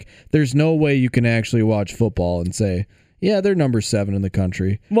it's like there's no way you can actually watch football and say, yeah, they're number 7 in the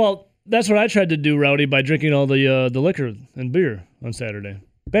country. Well, that's what I tried to do, Rowdy, by drinking all the liquor and beer on Saturday.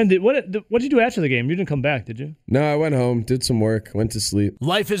 Ben, what did you do after the game? You didn't come back, did you? No, I went home, did some work, went to sleep.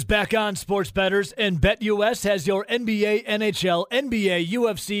 Life is back on, sports bettors, and BetUS has your NBA, NHL, NBA,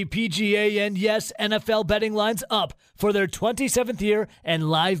 UFC, PGA, and yes, NFL betting lines up for their 27th year and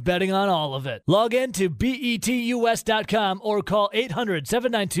live betting on all of it. Log in to betus.com or call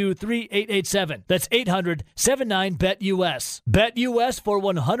 800-792-3887. That's 800-79-BET-US. BetUS for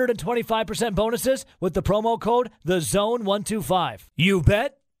 125% bonuses with the promo code THEZONE125. You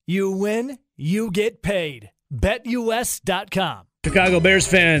bet, you win, you get paid. BetUS.com. Chicago Bears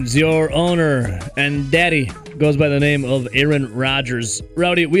fans, your owner and daddy goes by the name of Aaron Rodgers.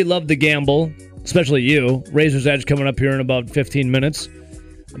 Rowdy, we love to gamble, especially you. Razor's Edge coming up here in about 15 minutes.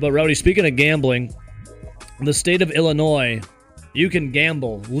 But Rowdy, speaking of gambling, the state of Illinois, you can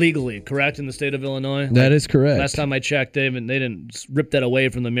gamble legally, correct, in the state of Illinois? That is correct. Last time I checked, they didn't rip that away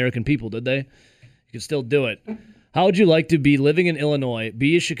from the American people, did they? You can still do it. How would you like to be living in Illinois,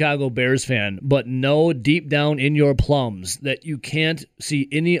 be a Chicago Bears fan, but know deep down in your plums that you can't see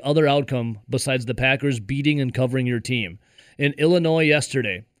any other outcome besides the Packers beating and covering your team? In Illinois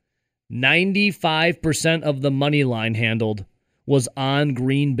yesterday, 95% of the money line handled was on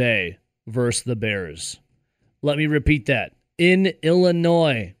Green Bay versus the Bears. Let me repeat that. In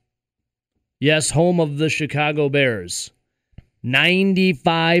Illinois, yes, home of the Chicago Bears,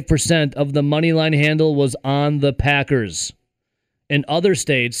 95% of the money line handle was on the Packers. In other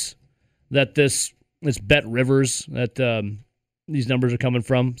states that this Bet Rivers that these numbers are coming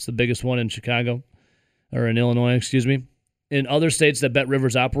from, it's the biggest one in Chicago, or in Illinois, excuse me. In other states that Bet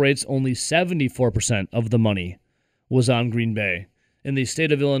Rivers operates, only 74% of the money was on Green Bay. In the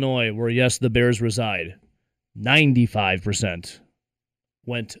state of Illinois, where, yes, the Bears reside, 95%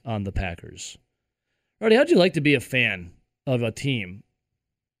 went on the Packers. Alrighty, how'd you like to be a fan of a team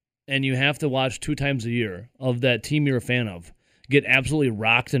and you have to watch 2 times a year of that team you're a fan of get absolutely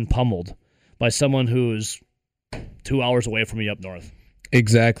rocked and pummeled by someone who's 2 hours away from you up north?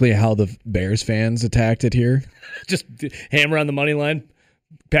 Exactly how the Bears fans attacked it here. Just hammer on the money line.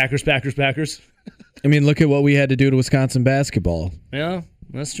 Packers. I mean, look at what we had to do to Wisconsin basketball. Yeah,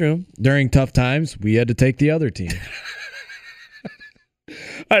 that's true. During tough times, we had to take the other team. All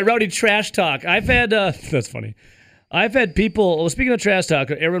right, Rowdy, trash talk. I've had, that's funny. I've had people, well, speaking of trash talk,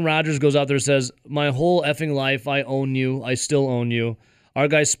 Aaron Rodgers goes out there and says, my whole effing life, I own you. I still own you. Our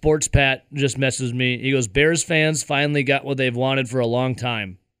guy Sports Pat just messages me. He goes, Bears fans finally got what they've wanted for a long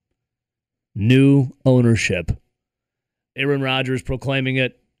time. New ownership. Aaron Rodgers proclaiming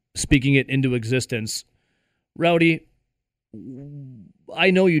it, speaking it into existence. Rowdy,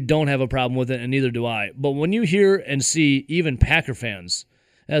 I know you don't have a problem with it, and neither do I. But when you hear and see even Packer fans,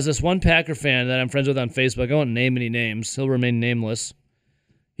 as this one Packer fan that I'm friends with on Facebook, I won't name any names, he'll remain nameless.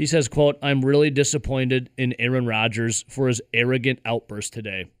 He says, quote, I'm really disappointed in Aaron Rodgers for his arrogant outburst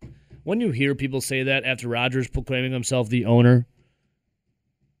today. When you hear people say that after Rodgers proclaiming himself the owner,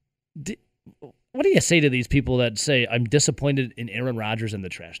 what do you say to these people that say, I'm disappointed in Aaron Rodgers and the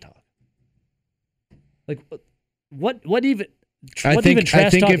trash talk? Like, what even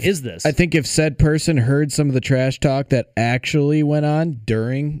trash talk is this? I think if said person heard some of the trash talk that actually went on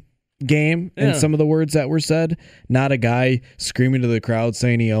during game and some of the words that were said, not a guy screaming to the crowd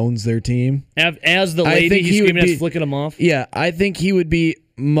saying he owns their team. As the lady, he's screaming at flicking him off? Yeah, I think he would be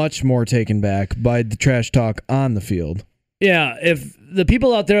much more taken back by the trash talk on the field. Yeah, if the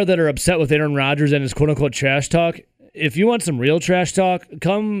people out there that are upset with Aaron Rodgers and his quote-unquote trash talk, if you want some real trash talk,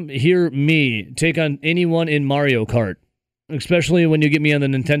 come hear me take on anyone in Mario Kart, especially when you get me on the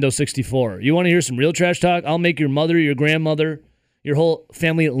Nintendo 64. You want to hear some real trash talk? I'll make your mother, your grandmother, your whole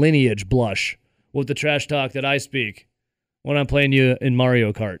family lineage blush with the trash talk that I speak when I'm playing you in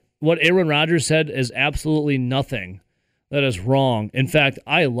Mario Kart. What Aaron Rodgers said is absolutely nothing that is wrong. In fact,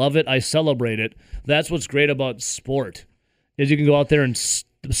 I love it. I celebrate it. That's what's great about sport, is you can go out there and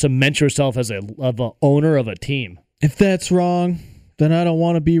cement yourself as a owner of a team. If that's wrong, then I don't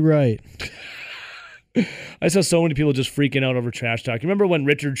want to be right. I saw so many people just freaking out over trash talk. You remember when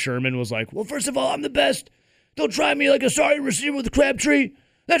Richard Sherman was like, well, first of all, I'm the best. Don't try me like a sorry receiver with a Crabtree.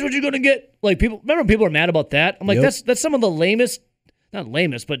 That's what you're going to get. Like, people are mad about that? I'm like, that's some of the not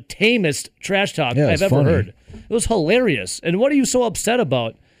lamest, but tamest trash talk I've ever heard. It was hilarious. And what are you so upset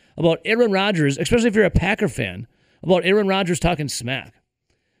about Aaron Rodgers, especially if you're a Packer fan, about Aaron Rodgers talking smack?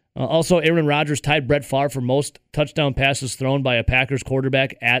 Also, Aaron Rodgers tied Brett Favre for most touchdown passes thrown by a Packers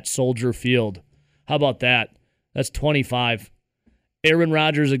quarterback at Soldier Field. How about that? That's 25. Aaron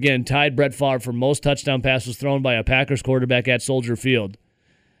Rodgers, again, tied Brett Favre for most touchdown passes thrown by a Packers quarterback at Soldier Field.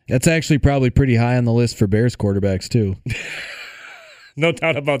 That's actually probably pretty high on the list for Bears quarterbacks, too. No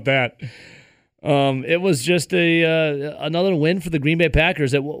doubt about that. It was just another win for the Green Bay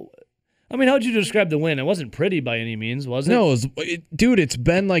Packers. How would you describe the win? It wasn't pretty by any means, was it? No, dude, it's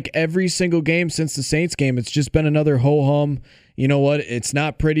been like every single game since the Saints game. It's just been another ho-hum. You know what? It's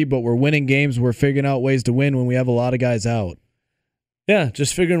not pretty, but we're winning games. We're figuring out ways to win when we have a lot of guys out. Yeah,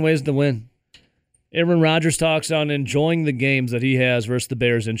 just figuring ways to win. Aaron Rodgers talks on enjoying the games that he has versus the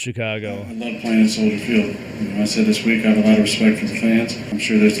Bears in Chicago. I love playing at Soldier Field. I said this week I have a lot of respect for the fans. I'm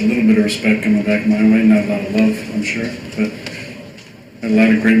sure there's a little bit of respect coming back my way. Not a lot of love, I'm sure. But had a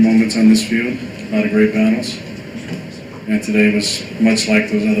lot of great moments on this field, a lot of great battles. And today was much like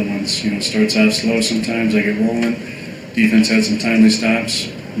those other ones. Starts out slow sometimes, I get rolling. Defense had some timely stops.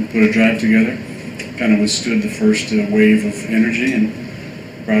 We put a drive together. Kind of withstood the first wave of energy and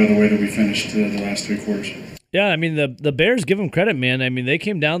proud of the way that we finished the last 3 quarters. Yeah, the Bears, give them credit, man. They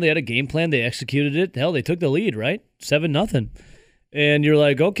came down, they had a game plan, they executed it. Hell, they took the lead, right? 7-0. And you're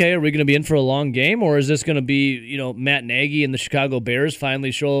like, okay, are we going to be in for a long game, or is this going to be, Matt Nagy and the Chicago Bears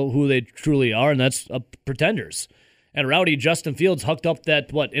finally show who they truly are, and that's pretenders. And rowdy Justin Fields hooked up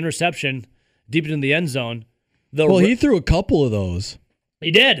that, interception deep into the end zone. He threw a couple of those.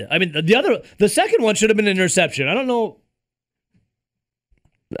 He did. The second one should have been an interception. I don't know.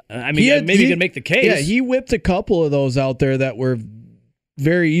 Maybe you could make the case. Yeah, he whipped a couple of those out there that were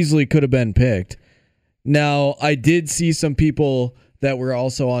very easily could have been picked. Now, I did see some people that were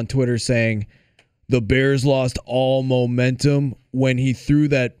also on Twitter saying the Bears lost all momentum when he threw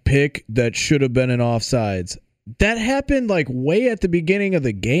that pick that should have been an offsides. That happened like way at the beginning of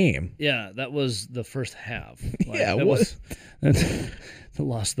the game. Yeah, that was the first half. It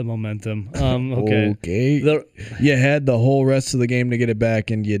lost the momentum. Okay. You had the whole rest of the game to get it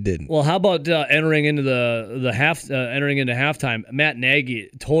back, and you didn't. Well, how about entering into entering into halftime? Matt Nagy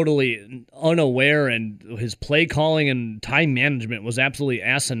totally unaware, and his play calling and time management was absolutely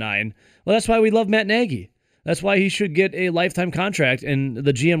asinine. Well, that's why we love Matt Nagy. That's why he should get a lifetime contract, and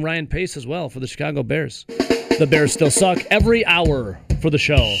the GM Ryan Pace as well for the Chicago Bears. The Bears still suck every hour for the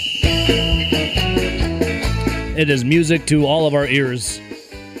show. It is music to all of our ears.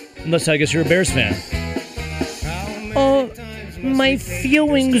 Unless I guess you're a Bears fan. Oh, my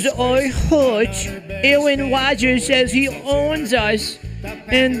feelings are hurt. Aaron Rodgers says he owns us.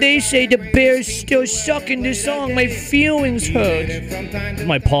 And they say the Bears still suck in this song. My feelings hurt. This is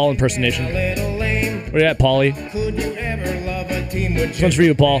my Paul impersonation. Where you at, Paulie? This one's for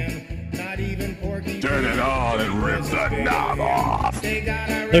you, Paul. Turn it on and rip the knob off.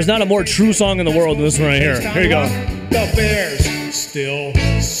 There's not a more true song in the world than this one right here. Here you go. The Bears still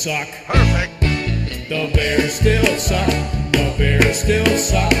suck. Perfect. The Bears still suck. The Bears still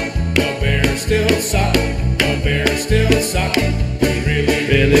suck. The Bears still suck. The Bears still suck. Really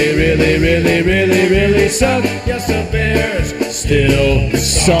suck. Yes, the Bears still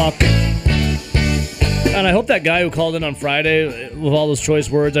suck. And I hope that guy who called in on Friday with all those choice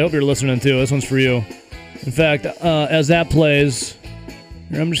words, I hope you're listening too. This one's for you. In fact, as that plays,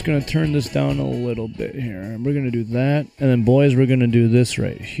 I'm just going to turn this down a little bit here. We're going to do that. And then, boys, we're going to do this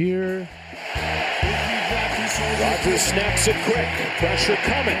right here. Rodgers snaps it quick. Pressure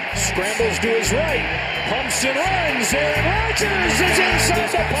coming. Scrambles to his right. Pumps and runs. Aaron Rodgers is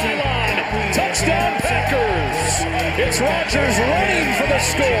inside the pylon. Touchdown Packers. It's Rodgers running for the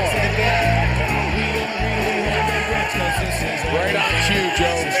score. Right on cue,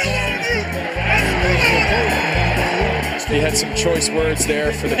 Jones. He had some choice words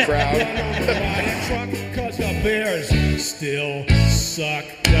there for the crowd. Because the Bears still suck.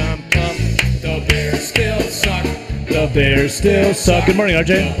 The Bears still suck. The Bears still suck. Good morning, RJ.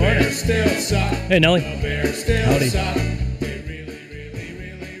 The Bears still suck. Hey, Nelly. The Bears still Howdy. suck.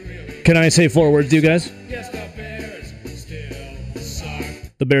 Can I say 4 words to you guys? Yes, the Bears still suck.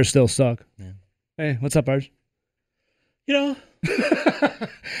 The Bears still suck. Yeah. Hey, what's up, Arj?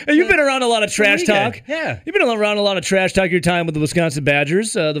 And you've been around a lot of trash weekend. talk. Yeah. You've been around a lot of trash talk your time with the Wisconsin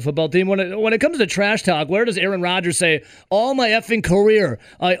Badgers, the football team. When it comes to trash talk, where does Aaron Rodgers say, all my effing career,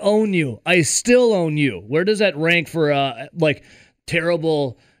 I own you. I still own you? Where does that rank for,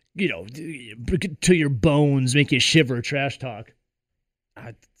 terrible, to your bones, make you shiver trash talk?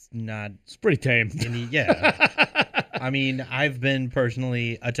 It's not. It's pretty tame. Yeah. I mean, I've been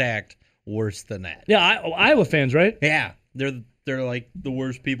personally attacked worse than that. Yeah, Iowa fans, right? Yeah. They're like the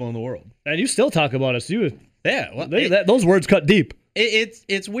worst people in the world. And you still talk about us. Yeah. Well, those words cut deep.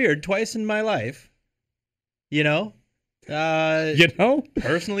 It's weird. Twice in my life,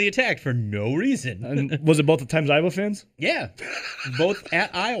 personally attacked for no reason. And was it both the times Iowa fans? Yeah, both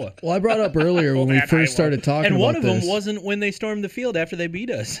at Iowa. Well, I brought up earlier when we first started talking and about one of them this. wasn't when they stormed the field after they beat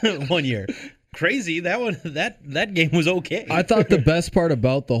us one year. Crazy. That game was okay. I thought the best part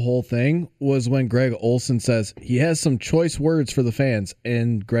about the whole thing was when Greg Olson says he has some choice words for the fans,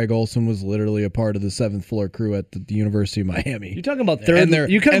 and Greg Olson was literally a part of the 7th floor crew at the University of Miami. You're talking about third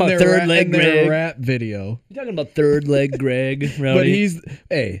leg Greg. Rap video. You're talking about third leg Greg. Rowdy.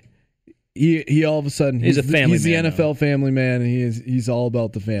 But he all of a sudden he's a family he's man. He's the NFL family man, and he's all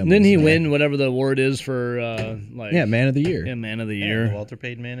about the family. Didn't he win whatever the award is for Man of the Year? Yeah, Man of the Year. The Walter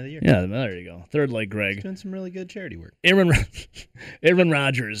Payton Man of the Year. Yeah, there you go. Third leg Greg. He's doing some really good charity work. Aaron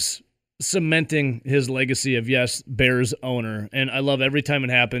Rodgers cementing his legacy of Bears owner. And I love every time it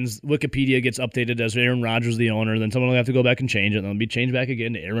happens, Wikipedia gets updated as Aaron Rodgers the owner, then someone will have to go back and change it, and it'll be changed back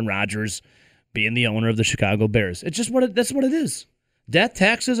again to Aaron Rodgers being the owner of the Chicago Bears. It's just that's what it is. Death,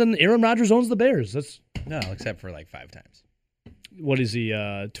 taxes, and Aaron Rodgers owns the Bears. No, except for like 5 times. What is he?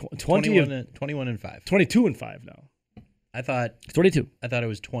 21 and 5. 22 and 5 now. I thought 22. I thought it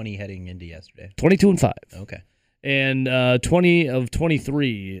was 20 heading into yesterday. 22 and 5. Okay. And 20 of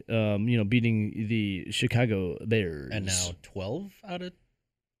 23, beating the Chicago Bears. And now 12 out of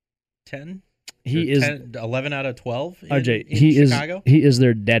 10. He is 11 out of 12. RJ. In Chicago. He is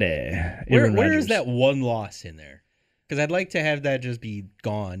their daddy. Where is that one loss in there? Because I'd like to have that just be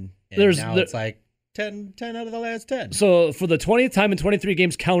gone. And it's like 10 out of the last 10. So for the 20th time in 23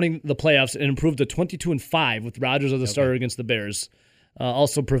 games counting the playoffs, it improved to 22 and 5 with Rodgers as the starter against the Bears.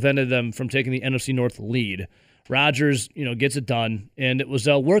 Also prevented them from taking the NFC North lead. Rodgers, gets it done, and it was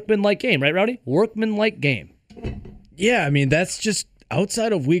a workman-like game, right, Rowdy? Workman-like game. Yeah, I mean, that's just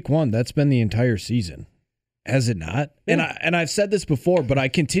outside of week 1, that's been the entire season. Has it not? Yeah. And I've said this before, but I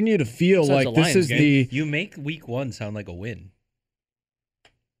continue to feel like this is game. You make week 1 sound like a win.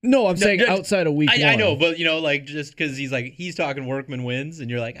 No, I'm saying outside of week 1. I know, but just because he's talking workman wins, and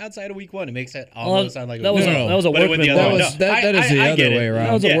you're like outside of week 1, it makes it almost sound like that was a workman. That is the other way around.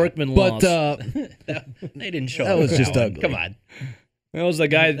 That was a workman loss. But they didn't show. That was just ugly. Come on. That was the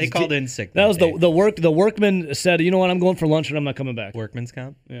guy. They called in sick. That was the workman said, you know what, I'm going for lunch and I'm not coming back. Workman's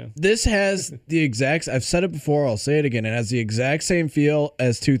comp? Yeah. This has the exact, I've said it before, I'll say it again, it has the exact same feel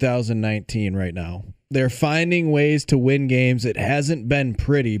as 2019 right now. They're finding ways to win games. It hasn't been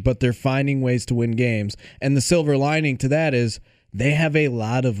pretty, but they're finding ways to win games. And the silver lining to that is they have a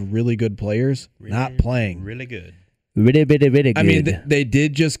lot of really good players not playing. Really good. Really good. I mean, they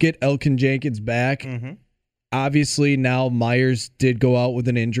did just get Elkin Jenkins back. Mm-hmm. Obviously, now Myers did go out with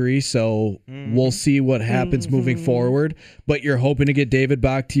an injury, so we'll see what happens moving forward. But you're hoping to get David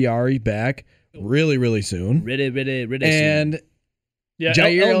Bakhtiari back really, really soon. Really and soon. Yeah,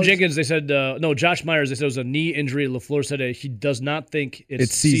 Elkin Jenkins, they said, Josh Myers, they said it was a knee injury. LaFleur said he does not think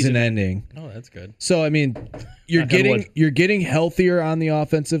it's season ending. Oh, that's good. So, I mean, you're getting healthier on the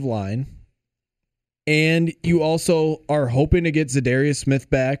offensive line. And you also are hoping to get Zadarius Smith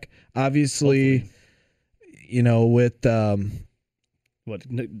back. Obviously, hopefully. With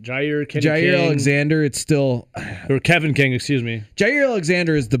Jair Alexander, it's still or Kevin King, excuse me. Jair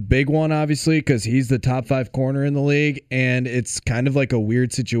Alexander is the big one, obviously, because he's the top 5 corner in the league, and it's kind of like a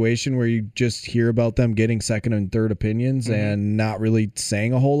weird situation where you just hear about them getting second and third opinions and not really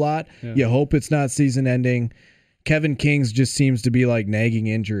saying a whole lot. Yeah. You hope it's not season ending. Kevin King's just seems to be like nagging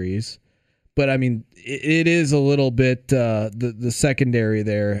injuries. But, I mean, it is a little bit the secondary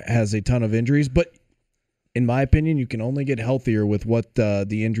there has a ton of injuries. But, in my opinion, you can only get healthier with what the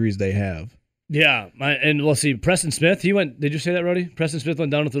injuries they have. Yeah, and we'll see. Preston Smith, he went – did you say that, Rowdy? Preston Smith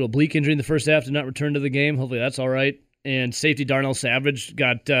went down with an oblique injury in the first half, did not return to the game. Hopefully that's all right. And safety Darnell Savage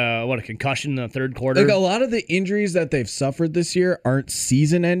got, a concussion in the third quarter. Like a lot of the injuries that they've suffered this year aren't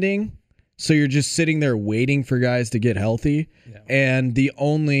season-ending, so you're just sitting there waiting for guys to get healthy. Yeah. And the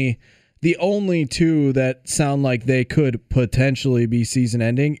only two that sound like they could potentially be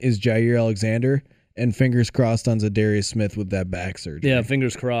season-ending is Jair Alexander and fingers crossed on Zadarius Smith with that back surgery. Yeah,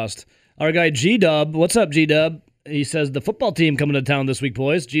 fingers crossed. Our guy G-Dub, what's up, G-Dub? he says the football team coming to town this week,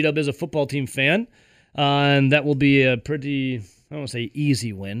 boys. G-Dub is a football team fan, and that will be a pretty, I don't want to say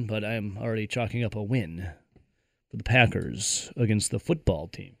easy win, but I'm already chalking up a win for the Packers against the football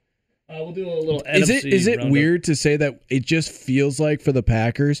team. We'll do a little NFC Is it roundup. weird to say that it just feels like for the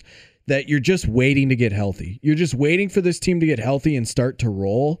Packers that you're just waiting to get healthy? You're just waiting for this team to get healthy and start to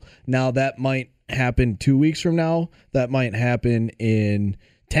roll. Now, that might happen 2 weeks from now. That might happen in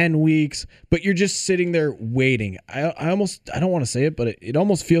 10 weeks. But you're just sitting there waiting. I don't want to say it, but it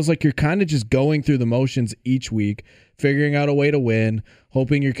almost feels like you're kind of just going through the motions each week, figuring out a way to win,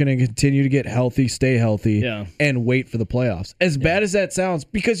 hoping you're going to continue to get healthy, stay healthy, and wait for the playoffs. As bad as that sounds,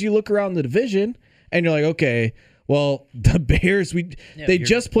 because you look around the division and you're like, okay, well, the Bears, they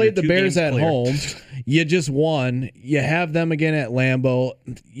just played the Bears at home. You just won. You have them again at Lambeau.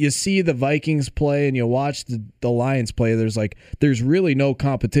 You see the Vikings play and you watch the Lions play. There's really no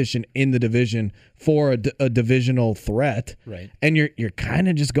competition in the division for a divisional threat. Right. And you're kind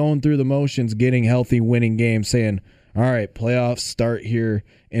of just going through the motions, getting healthy, winning games, saying, all right, playoffs start here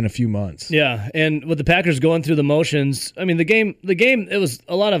in a few months. Yeah, and with the Packers going through the motions, I mean, the game, it was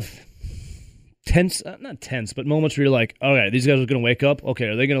a lot of tense, not tense, but moments where you're like, all right, these guys are going to wake up. Okay,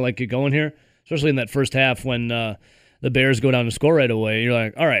 are they going to get going here? Especially in that first half when the Bears go down and score right away. You're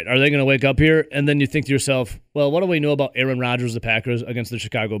like, all right, are they going to wake up here? And then you think to yourself, well, what do we know about Aaron Rodgers, the Packers, against the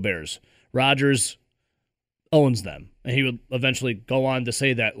Chicago Bears? Rodgers owns them, and he would eventually go on to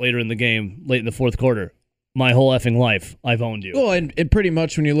say that later in the game, late in the fourth quarter. My whole effing life, I've owned you. Well, and pretty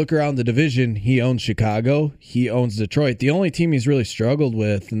much when you look around the division, he owns Chicago, he owns Detroit. The only team he's really struggled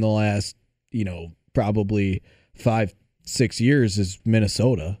with in the last, probably 5-6 years is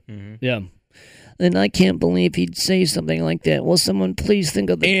Minnesota. Mm-hmm. Yeah. And I can't believe he'd say something like that. Will someone please think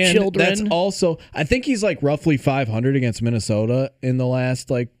of the children? That's also, I think he's roughly 500 against Minnesota in the last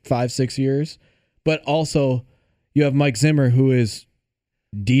 5-6 years. But also, you have Mike Zimmer, who is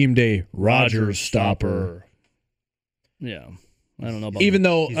deemed a Rodgers stopper. Yeah. I don't know about I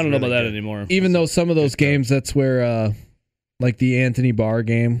don't know about that anymore. Even though some of those games, that's where the Anthony Barr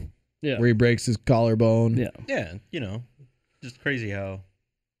game, where he breaks his collarbone. Yeah. Yeah, just crazy how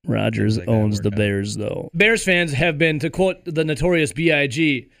Rodgers owns the Bears, though. Bears fans have been, to quote the notorious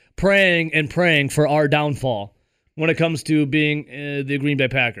B.I.G., praying and praying for our downfall when it comes to being the Green Bay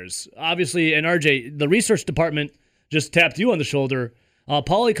Packers. Obviously, and RJ, the research department just tapped you on the shoulder.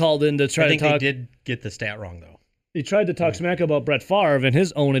 Paulie called in to try to talk. I think they did get the stat wrong, though. He tried to talk smack about Brett Favre and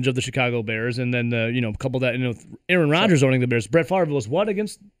his ownage of the Chicago Bears, and then couple that with Aaron Rodgers owning the Bears. Brett Favre was what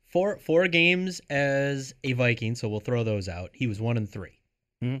against? Four games as a Viking, so we'll throw those out. He was 1-3.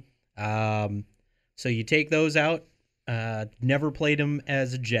 Mm-hmm. So you take those out. Never played him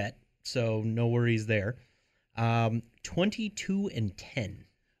as a Jet, so no worries there. 22-10.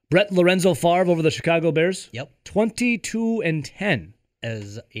 Brett Lorenzo Favre over the Chicago Bears. Yep. 22-10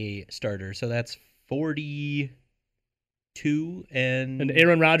 as a starter. So that's 42 and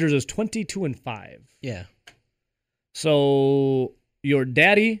Aaron Rodgers is 22-5. Yeah. So your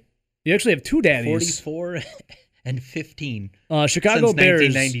daddy, you actually have two daddies. 44 and 15. Chicago since Bears.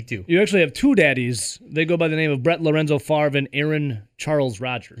 1992. You actually have two daddies. They go by the name of Brett Lorenzo Favre and Aaron Charles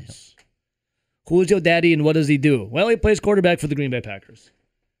Rodgers. Yep. Who is your daddy and what does he do? Well, he plays quarterback for the Green Bay Packers.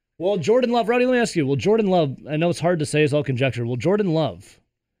 Well, Jordan Love, Rowdy, let me ask you, will Jordan Love, I know it's hard to say, it's all conjecture, will Jordan Love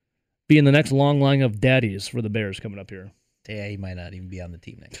be in the next long line of daddies for the Bears coming up here? Yeah, he might not even be on the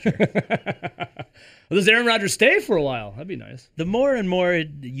team next year. Well, does Aaron Rodgers stay for a while? That'd be nice. The more and more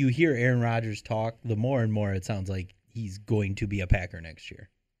you hear Aaron Rodgers talk, the more and more it sounds like he's going to be a Packer next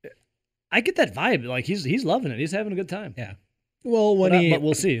year. I get that vibe. Like he's loving it. He's having a good time. Yeah. Well, but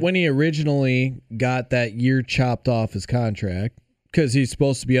we'll see. When he originally got that year chopped off his contract, because he's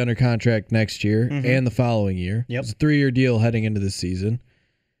supposed to be under contract next year and the following year. Yep. It's a 3-year deal heading into this season.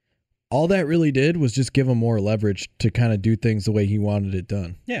 All that really did was just give him more leverage to kind of do things the way he wanted it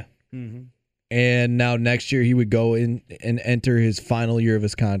done. Yeah. Mm-hmm. And now next year he would go in and enter his final year of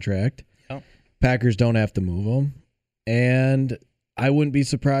his contract. Yep. Packers don't have to move him. And I wouldn't be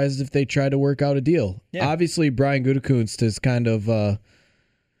surprised if they try to work out a deal. Yeah. Obviously, Brian Gutekunst has kind of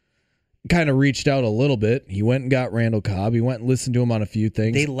reached out a little bit. He went and got Randall Cobb. He went and listened to him on a few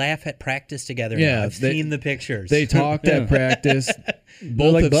things. They laugh at practice together. Yeah, now. I've seen the pictures. They talked at practice.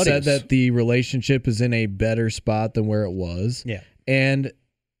 Both like have buddies. said that the relationship is in a better spot than where it was. Yeah. And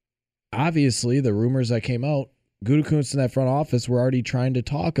obviously, the rumors that came out, Gutekunst in that front office were already trying to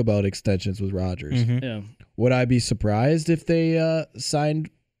talk about extensions with Rodgers. Mm-hmm. Yeah. Would I be surprised if they signed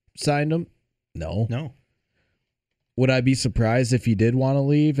him? No. No. Would I be surprised if he did want to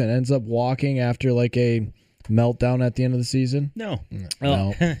leave and ends up walking after like a meltdown at the end of the season? No.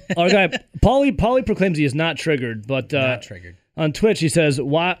 Our guy Paulie proclaims he is not triggered, but not triggered. On Twitch, he says,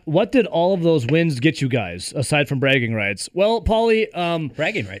 "What did all of those wins get you guys aside from bragging rights?" Well, Paulie,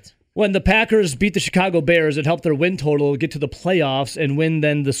 bragging rights. When the Packers beat the Chicago Bears, it helped their win total get to the playoffs and win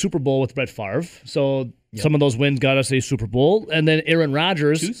then the Super Bowl with Brett Favre. So some of those wins got us a Super Bowl, and then Aaron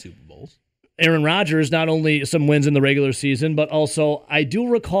Rodgers. 2 Super Bowls. Aaron Rodgers, not only some wins in the regular season, but also I do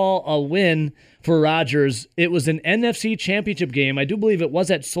recall a win for Rodgers. It was an NFC Championship game. I do believe it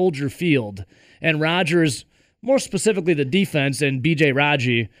was at Soldier Field, and Rodgers, more specifically the defense and B.J.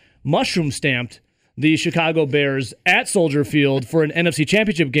 Raji, mushroom stamped the Chicago Bears at Soldier Field for an NFC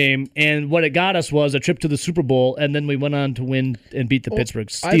Championship game, and what it got us was a trip to the Super Bowl, and then we went on to win and beat the Pittsburgh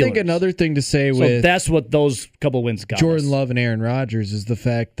Steelers. I think another thing to say with that's what those couple wins got Jordan us. Love and Aaron Rodgers is the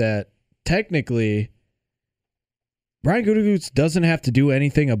fact that technically Brian Gutekunst doesn't have to do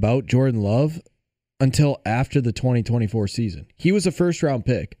anything about Jordan Love until after the 2024 season. He was a first-round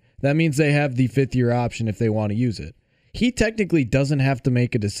pick. That means they have the 5th-year option if they want to use it. He technically doesn't have to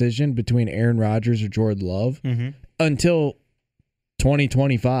make a decision between Aaron Rodgers or Jordan Love until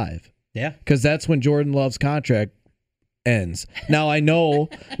 2025. Yeah. Because that's when Jordan Love's contract ends. Now I know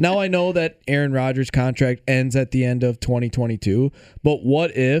that Aaron Rodgers' contract ends at the end of 2022, but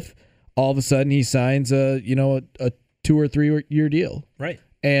what if all of a sudden he signs a 2 or 3 year deal? Right.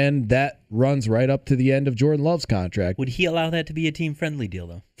 And that runs right up to the end of Jordan Love's contract. Would he allow that to be a team-friendly deal,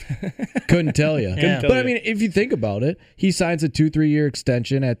 though? Couldn't tell you. Yeah. But, I mean, if you think about it, he signs a 2-3 year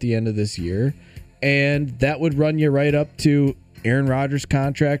extension at the end of this year, and that would run you right up to Aaron Rodgers'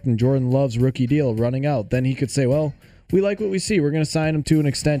 contract and Jordan Love's rookie deal running out. Then he could say, well, we like what we see. We're going to sign him to an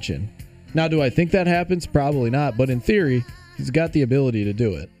extension. Now, do I think that happens? Probably not. But in theory, he's got the ability to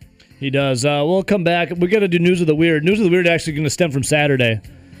do it. He does. We'll come back. We're going to do News of the Weird. News of the Weird actually going to stem from Saturday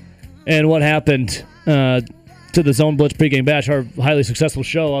and what happened to the Zone Blitz pregame bash, our highly successful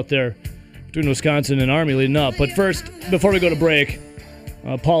show out there between Wisconsin and Army leading up. But first, before we go to break,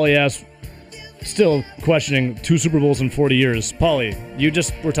 Paulie asked, still questioning 2 Super Bowls in 40 years. Paulie, you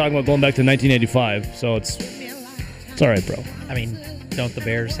just were talking about going back to 1985, so it's all right, bro. I mean, don't the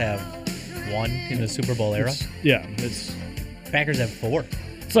Bears have 1 in the Super Bowl era? It's Packers have 4.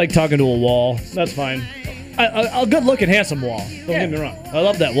 It's like talking to a wall. That's fine. A good-looking, handsome wall. Don't get me wrong. I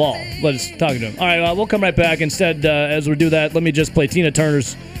love that wall, but it's talking to him. All right, we'll come right back. Instead, as we do that, let me just play Tina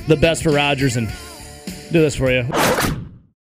Turner's The Best for Rodgers and do this for you.